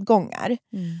viktnedgångar.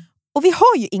 Och vi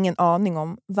har ju ingen aning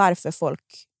om varför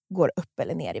folk går upp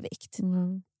eller ner i vikt.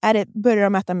 Börjar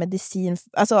de äta medicin?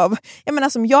 Alltså, jag menar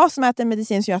som jag som äter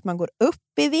medicin som gör att man går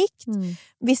upp i vikt.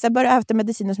 Vissa börjar äta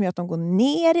mediciner som gör att de går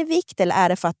ner i vikt. Eller är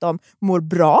det för att de mår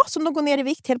bra som de går ner i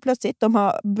vikt helt plötsligt? De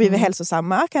har blivit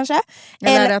hälsosamma kanske.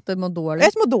 Eller att de mår dåligt.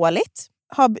 Att mår dåligt.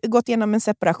 Har gått igenom en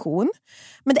separation.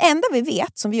 Men det enda vi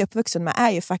vet som vi är uppvuxen med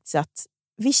är ju faktiskt att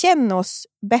vi känner oss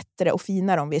bättre och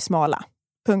finare om vi är smala.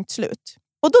 Punkt slut.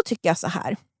 Och då tycker jag så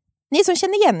här. Ni som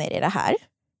känner igen er i det här.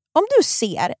 Om du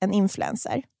ser en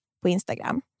influencer på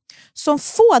Instagram som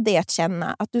får dig att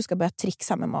känna att du ska börja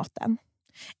trixa med maten.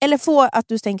 Eller få att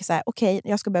du tänker så här, okej,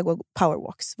 jag ska börja gå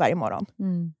powerwalks varje morgon.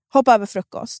 Hoppa över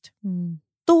frukost.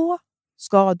 Då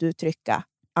ska du trycka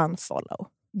unfollow.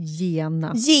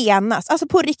 Genast. Alltså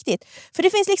på riktigt. För det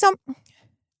finns liksom,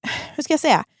 hur ska jag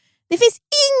säga? Det finns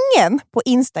ingen på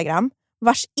Instagram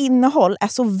vars innehåll är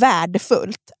så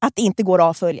värdefullt att det inte går att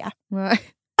avfölja.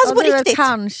 Alltså på riktigt.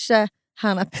 Kanske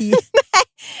Hanna P.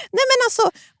 Nej men alltså,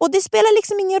 och det spelar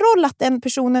liksom ingen roll att den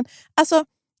personen, alltså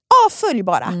avfölj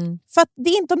bara. För att det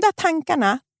är inte de där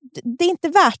tankarna, det är inte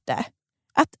värt det.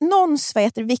 Att någons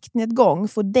viktnedgång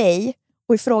får dig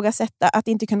att ifrågasätta att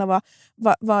inte kunna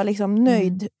vara liksom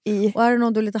nöjd i. Och är det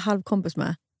någon du är lite halvkompis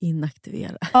med?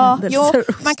 Inaktivera. Ja, jo,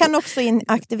 man kan också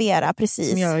inaktivera, precis.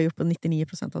 Som jag har gjort på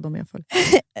 99% av dem jag följer.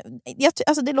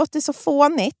 Alltså det låter så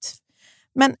fånigt.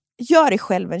 Men gör dig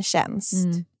själv en tjänst.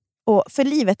 Och för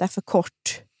livet är för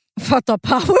kort. För att ta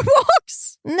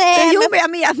powerwalks? Nej, men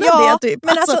jag menar det typ.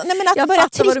 Men alltså, nej, men att jag börja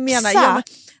fattar vad du menar. Ja,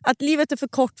 att livet är för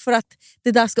kort för att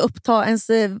det där ska uppta ens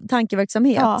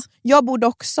tankeverksamhet. Ja, jag borde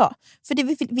också. För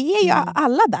vi är ju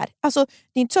alla där. Alltså,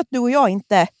 det är inte så att du och jag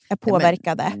inte är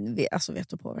påverkade. Nej, men, vet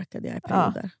du påverkade jag i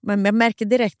perioder. Men jag märker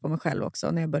direkt på mig själv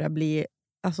också när jag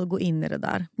börjar gå in i det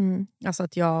där. Alltså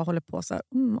att jag håller på så här,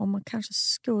 om man kanske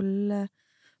skulle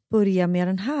börja med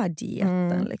den här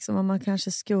dieten. Liksom, om man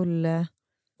kanske skulle...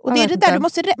 Och det är det där,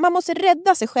 man måste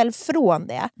rädda sig själv från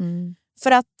det.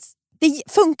 För att det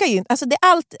funkar ju inte. Alltså det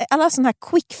är alla sådana här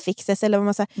quick fixes eller vad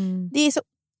man säger. Det är så,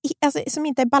 alltså, som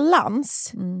inte är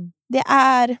balans. Det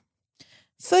är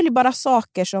följbara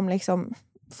saker som liksom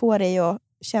får dig att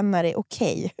känna dig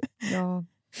okej. Ja.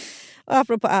 Och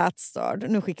apropå ätstörd,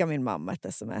 nu skickar min mamma ett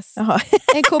sms.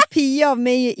 En kopia av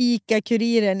mig i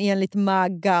ICA-kuriren enligt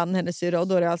Maggan, hennes syra. Och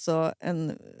då är det alltså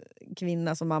en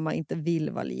kvinna som mamma inte vill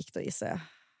vara lik, då gissar jag.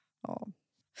 Ja.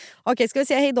 Okej, ska vi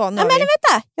säga hej då? Men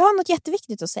vänta, jag har något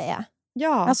jätteviktigt att säga.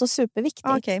 Ja. Alltså superviktigt.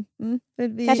 Okay.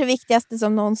 Kanske viktigaste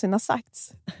som någonsin har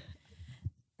sagts.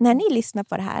 När ni lyssnar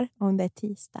på det här, om det är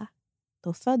tisdag,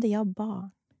 då födde jag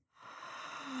barn.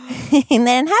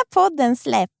 När den här podden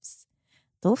släpps,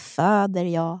 då föder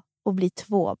jag och blir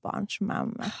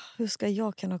tvåbarnsmamma. Hur ska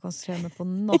jag kunna koncentrera mig på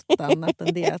något annat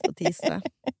än det på tisdag?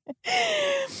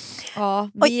 Ja,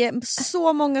 vi är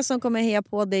så många som kommer heja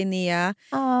på dig, Nia.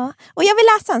 Ja, och jag vill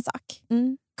läsa en sak.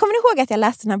 kommer ni ihåg att jag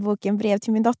läste den här boken Brev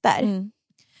till min dotter?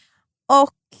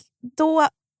 Och då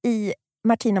i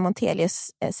Martina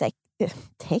Montelius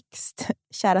text,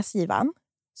 Kära Sivan,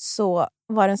 så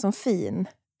var det en sån fin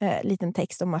liten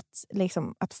text om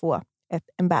att få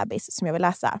en bebis som jag vill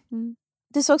läsa.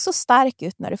 Du såg så stark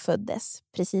ut när du föddes,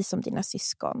 precis som dina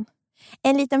syskon.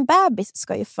 En liten bebis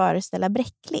ska ju föreställa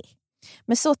bräcklig.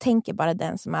 Men så tänker bara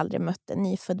den som aldrig mött en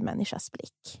nyfödd människas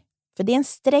blick. För det är en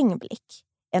sträng blick,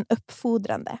 en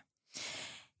uppfordrande.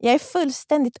 Jag är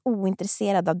fullständigt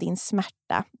ointresserad av din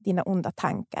smärta, dina onda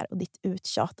tankar och ditt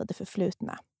uttjatade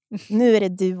förflutna. Nu är det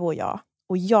du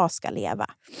och jag ska leva.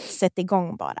 Sätt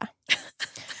igång bara.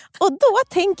 Och då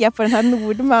tänker jag på den här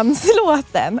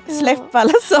Nordmans-låten, Släpp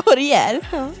alla sorger.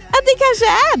 Att det kanske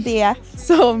är det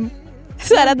som...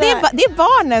 Så här, det är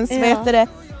barnens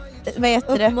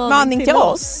maning till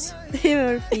oss. Det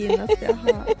är det finaste jag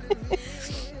har.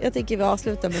 Jag tycker vi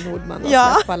avslutar med Nordman och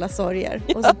Släpp alla sorger.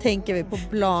 Och så tänker vi på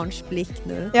Blanches blick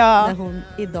nu. När hon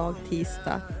idag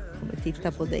tisdag kommer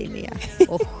titta på dig ner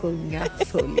och sjunga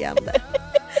följande.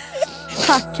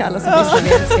 Tack alla som lyssnar, vi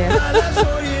älskar er.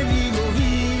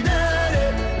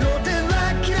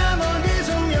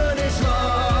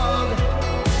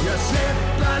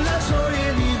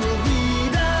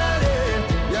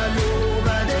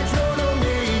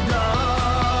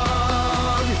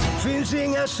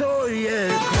 Sorger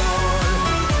kvar.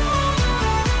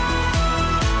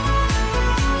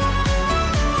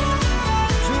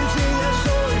 Finns inga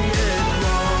sorger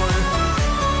kvar.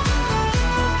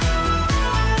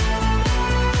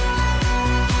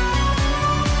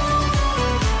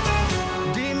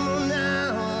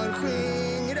 Dimmorna har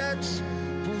skingrats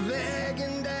på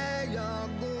vägen där jag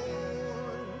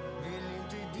går. Vill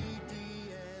inte dit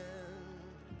igen.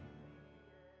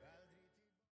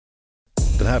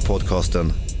 Den här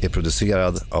podcasten är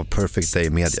producerad av Perfect Day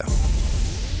Media.